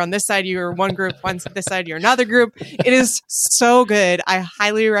 where if you're on this side, you're one group, on this side, you're another group. It is so good. I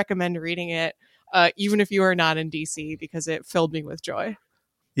highly recommend reading it, even if you are not in DC, because it filled me with joy.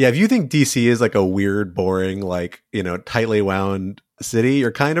 Yeah, if you think DC is like a weird, boring, like, tightly wound city,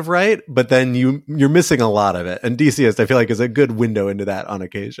 you're kind of right. But then you're missing a lot of it. And DC, I feel like, is a good window into that on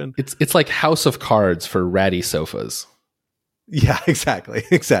occasion. It's like House of Cards for ratty sofas. Yeah, exactly.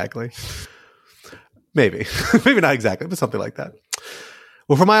 Maybe not exactly, but something like that.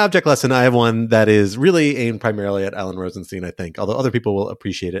 Well, for my object lesson, I have one that is really aimed primarily at Alan Rosenstein, I think, although other people will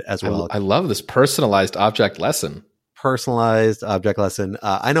appreciate it as well. I love this personalized object lesson. Personalized object lesson.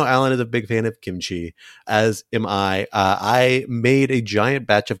 I know Alan is a big fan of kimchi, as am I. I made a giant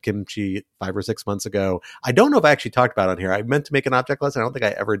batch of kimchi 5 or 6 months ago. I don't know if I actually talked about it on here. I meant to make an object lesson. I don't think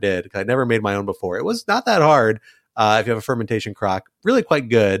I ever did, because I never made my own before. It was not that hard. If you have a fermentation crock, really quite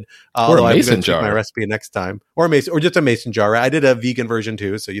good. Or a mason jar. My recipe next time, or just a mason jar. I did a vegan version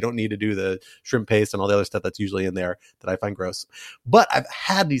too, so you don't need to do the shrimp paste and all the other stuff that's usually in there that I find gross. But I've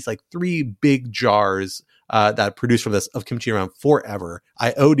had these like 3 big jars that produce from this of kimchi around forever.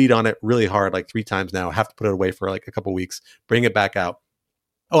 I OD'd on it really hard, like 3 times now. I have to put it away for like a couple weeks, bring it back out.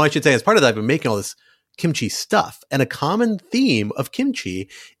 Oh, I should say, as part of that, I've been making all this kimchi stuff, and a common theme of kimchi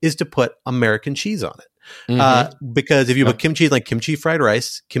is to put American cheese on it. Because if you put kimchi, like kimchi fried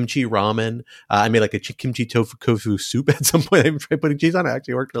rice, kimchi ramen, I made like a kimchi tofu soup at some point. I tried putting cheese on it.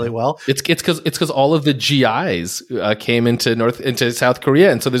 Actually worked really well. It's because all of the GIs came into South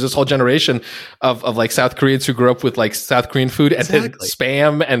Korea, and so there's this whole generation of like South Koreans who grew up with like South Korean food and then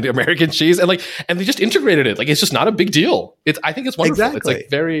Spam and American cheese, and they just integrated it. Like, it's just not a big deal. I think it's wonderful. Exactly. It's like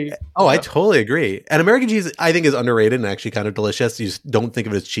very. Oh, yeah. I totally agree. And American cheese, I think, is underrated and actually kind of delicious. You just don't think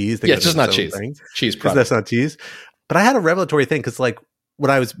of it as cheese. It's just not cheese. Cheese product. That's not cheese. But I had a revelatory thing, because like when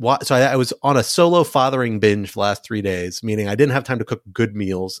I was I was on a solo fathering binge for the last 3 days, meaning I didn't have time to cook good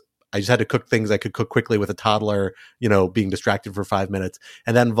meals. I just had to cook things I could cook quickly with a toddler, being distracted for 5 minutes,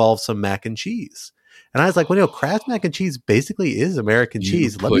 and that involved some mac and cheese. And I was like, Kraft mac and cheese basically is American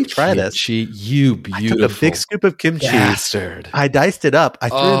cheese. Let me try this. You beautiful. I took a big scoop of kimchi. Bastard. I diced it up. I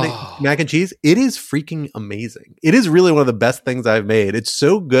threw in the mac and cheese. It is freaking amazing. It is really one of the best things I've made. It's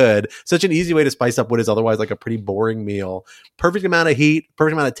so good. Such an easy way to spice up what is otherwise like a pretty boring meal. Perfect amount of heat,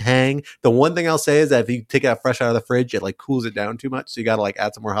 perfect amount of tang. The one thing I'll say is that if you take it out fresh out of the fridge, it like cools it down too much. So you got to like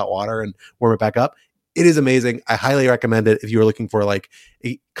add some more hot water and warm it back up. It is amazing. I highly recommend it if you're looking for like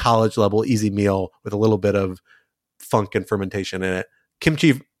a college level easy meal with a little bit of funk and fermentation in it.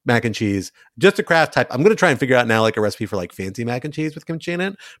 Kimchi mac and cheese, just a Kraft type. I'm going to try and figure out now like a recipe for like fancy mac and cheese with kimchi in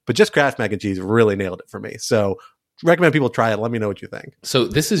it, but just Kraft mac and cheese really nailed it for me. So recommend people try it. Let me know what you think. So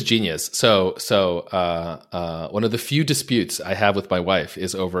this is genius. So one of the few disputes I have with my wife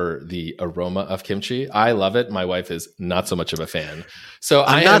is over the aroma of kimchi. I love it. My wife is not so much of a fan. So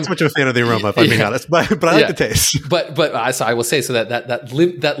I'm not so much of a fan of the aroma, if I'm being honest, but I like the taste. So I will say, so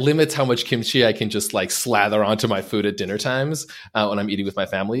that limits how much kimchi I can just like slather onto my food at dinner times when I'm eating with my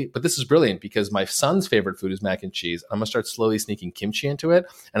family. But this is brilliant, because my son's favorite food is mac and cheese. I'm gonna start slowly sneaking kimchi into it,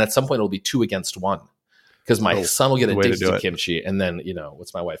 and at some point it'll be 2 against 1. Because my son will get addicted to kimchi, and then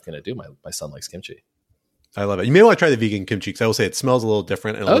what's my wife going to do? My son likes kimchi. I love it. You may want to try the vegan kimchi, because I will say it smells a little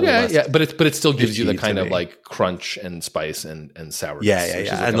different. And but it still gives you the kind of like crunch and spice and sourness.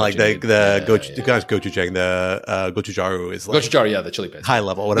 Yeah. And like the gochujang, the gochugaru is like gochugaru, the chili paste, high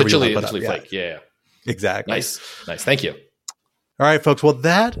level, whatever the chili flake. Yeah, exactly. Nice. Thank you. All right, folks. Well,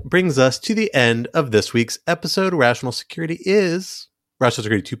 that brings us to the end of this week's episode. Rational Security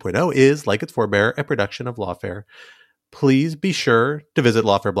 2.0 is, like its forebearer, a production of Lawfare. Please be sure to visit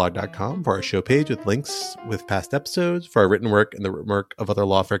lawfareblog.com for our show page with links with past episodes, for our written work and the work of other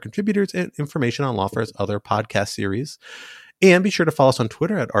Lawfare contributors, and information on Lawfare's other podcast series. And be sure to follow us on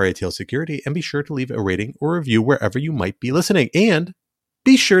Twitter at RATL Security, and be sure to leave a rating or review wherever you might be listening. And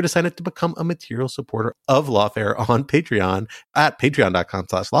be sure to sign up to become a material supporter of Lawfare on Patreon at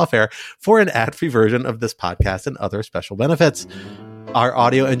patreon.com/lawfare for an ad-free version of this podcast and other special benefits. Our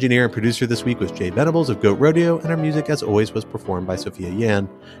audio engineer and producer this week was Jay Venables of Goat Rodeo, and our music, as always, was performed by Sophia Yan.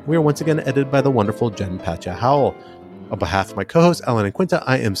 We are once again edited by the wonderful Jen Patcha Howell. On behalf of my co-hosts, Ellen and Quinta,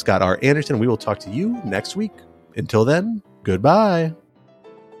 I am Scott R. Anderson. We will talk to you next week. Until then, goodbye.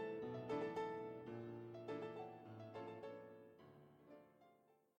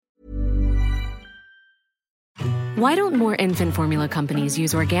 Why don't more infant formula companies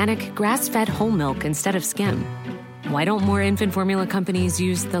use organic, grass-fed whole milk instead of skim? Why don't more infant formula companies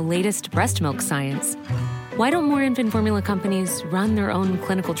use the latest breast milk science? Why don't more infant formula companies run their own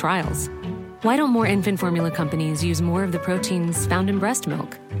clinical trials? Why don't more infant formula companies use more of the proteins found in breast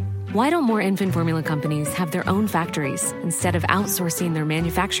milk? Why don't more infant formula companies have their own factories instead of outsourcing their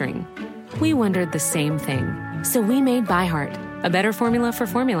manufacturing? We wondered the same thing. So we made ByHeart, a better formula for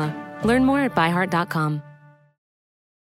formula. Learn more at byheart.com.